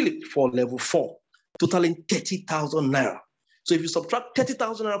Philip for level 4. Totaling 30,000 naira. So if you subtract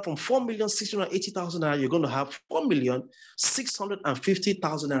 30,000 naira from 4,680,000 naira, you're going to have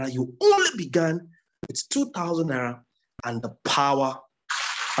 4,650,000 naira. You only began with 2,000 naira and the power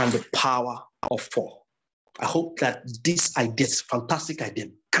of 4. I hope that this idea is a fantastic idea,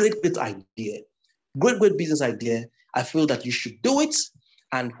 great idea, great business idea. I feel that you should do it.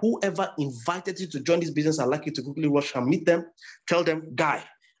 And whoever invited you to join this business, I'd like you to quickly rush and meet them. Tell them, guy,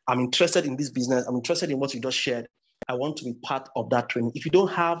 I'm interested in this business. I'm interested in what you just shared. I want to be part of that training. If you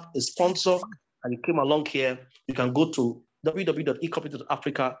don't have a sponsor and you came along here, you can go to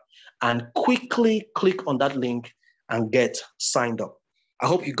www.ecooperative.africa and quickly click on that link and get signed up. I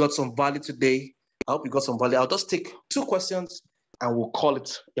hope you got some value today. I'll just take 2 questions and we'll call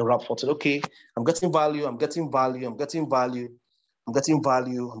it a wrap for today. Okay, I'm getting value. I'm getting values. I'm getting value.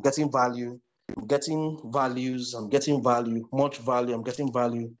 Much value. I'm getting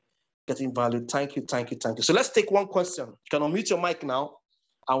value. Thank you. So let's take 1 question. You can unmute your mic now.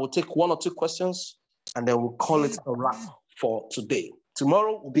 I will take 1 or 2 questions and then we'll call it a wrap for today.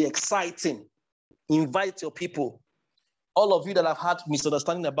 Tomorrow will be exciting. Invite your people. All of you that have had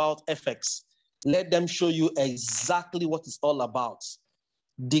misunderstanding about FX, let them show you exactly what it's all about.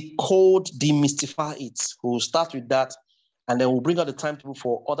 Decode, demystify it. We'll start with that, and then we'll bring out the timetable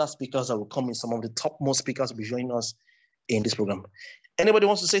for other speakers that will come in. Some of the topmost speakers will be joining us in this program. Anybody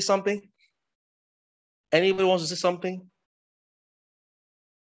wants to say something? Anybody?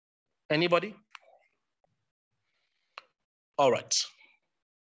 All right.